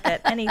 I suck at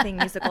anything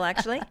musical,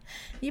 actually.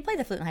 You played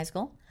the flute in high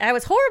school. I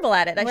was horrible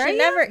at it.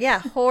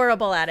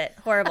 Horrible at it.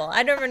 Horrible.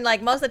 I don't even,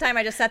 like, most of the time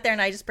I just sat there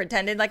and I just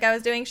pretended like I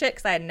was doing shit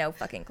because I had no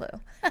fucking clue.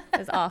 It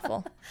was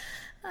awful.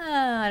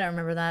 I don't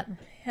remember that.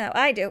 No,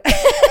 I do.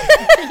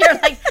 You're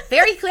like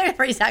very clear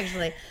memories,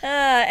 actually.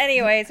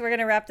 Anyways, we're going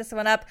to wrap this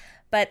one up.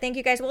 But thank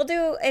you guys.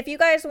 If you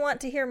guys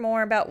want to hear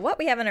more about what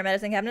we have in our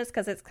medicine cabinets,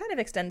 because it's kind of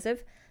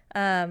extensive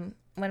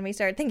when we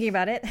start thinking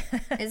about it.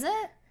 Is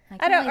it?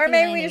 I don't, or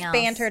maybe we just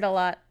bantered a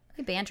lot.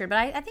 We bantered, but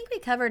I think we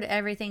covered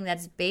everything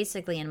that's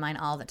basically in mine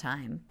all the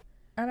time.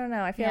 I don't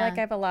know. I feel like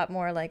I have a lot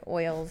more like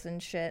oils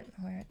and shit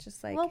where it's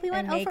just like. Well, we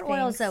went over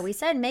oils though. We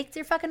said make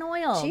your fucking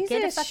oil. Jesus,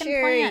 get a fucking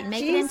plant.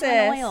 Make it into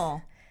an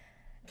oil.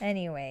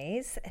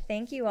 Anyways,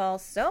 thank you all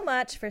so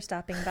much for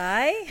stopping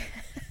by.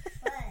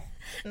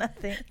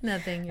 Nothing.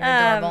 You're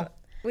adorable.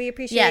 We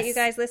appreciate you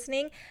guys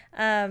listening.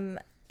 And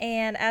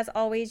as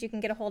always, you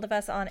can get a hold of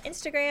us on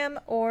Instagram,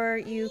 or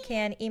you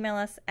can email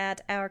us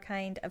at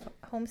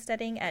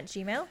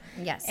ourkindofhomesteading@gmail.com.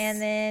 Yes.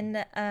 And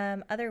then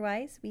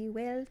otherwise, we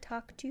will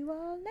talk to you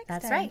all next time.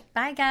 That's right.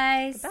 Bye,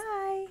 guys.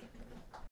 Bye.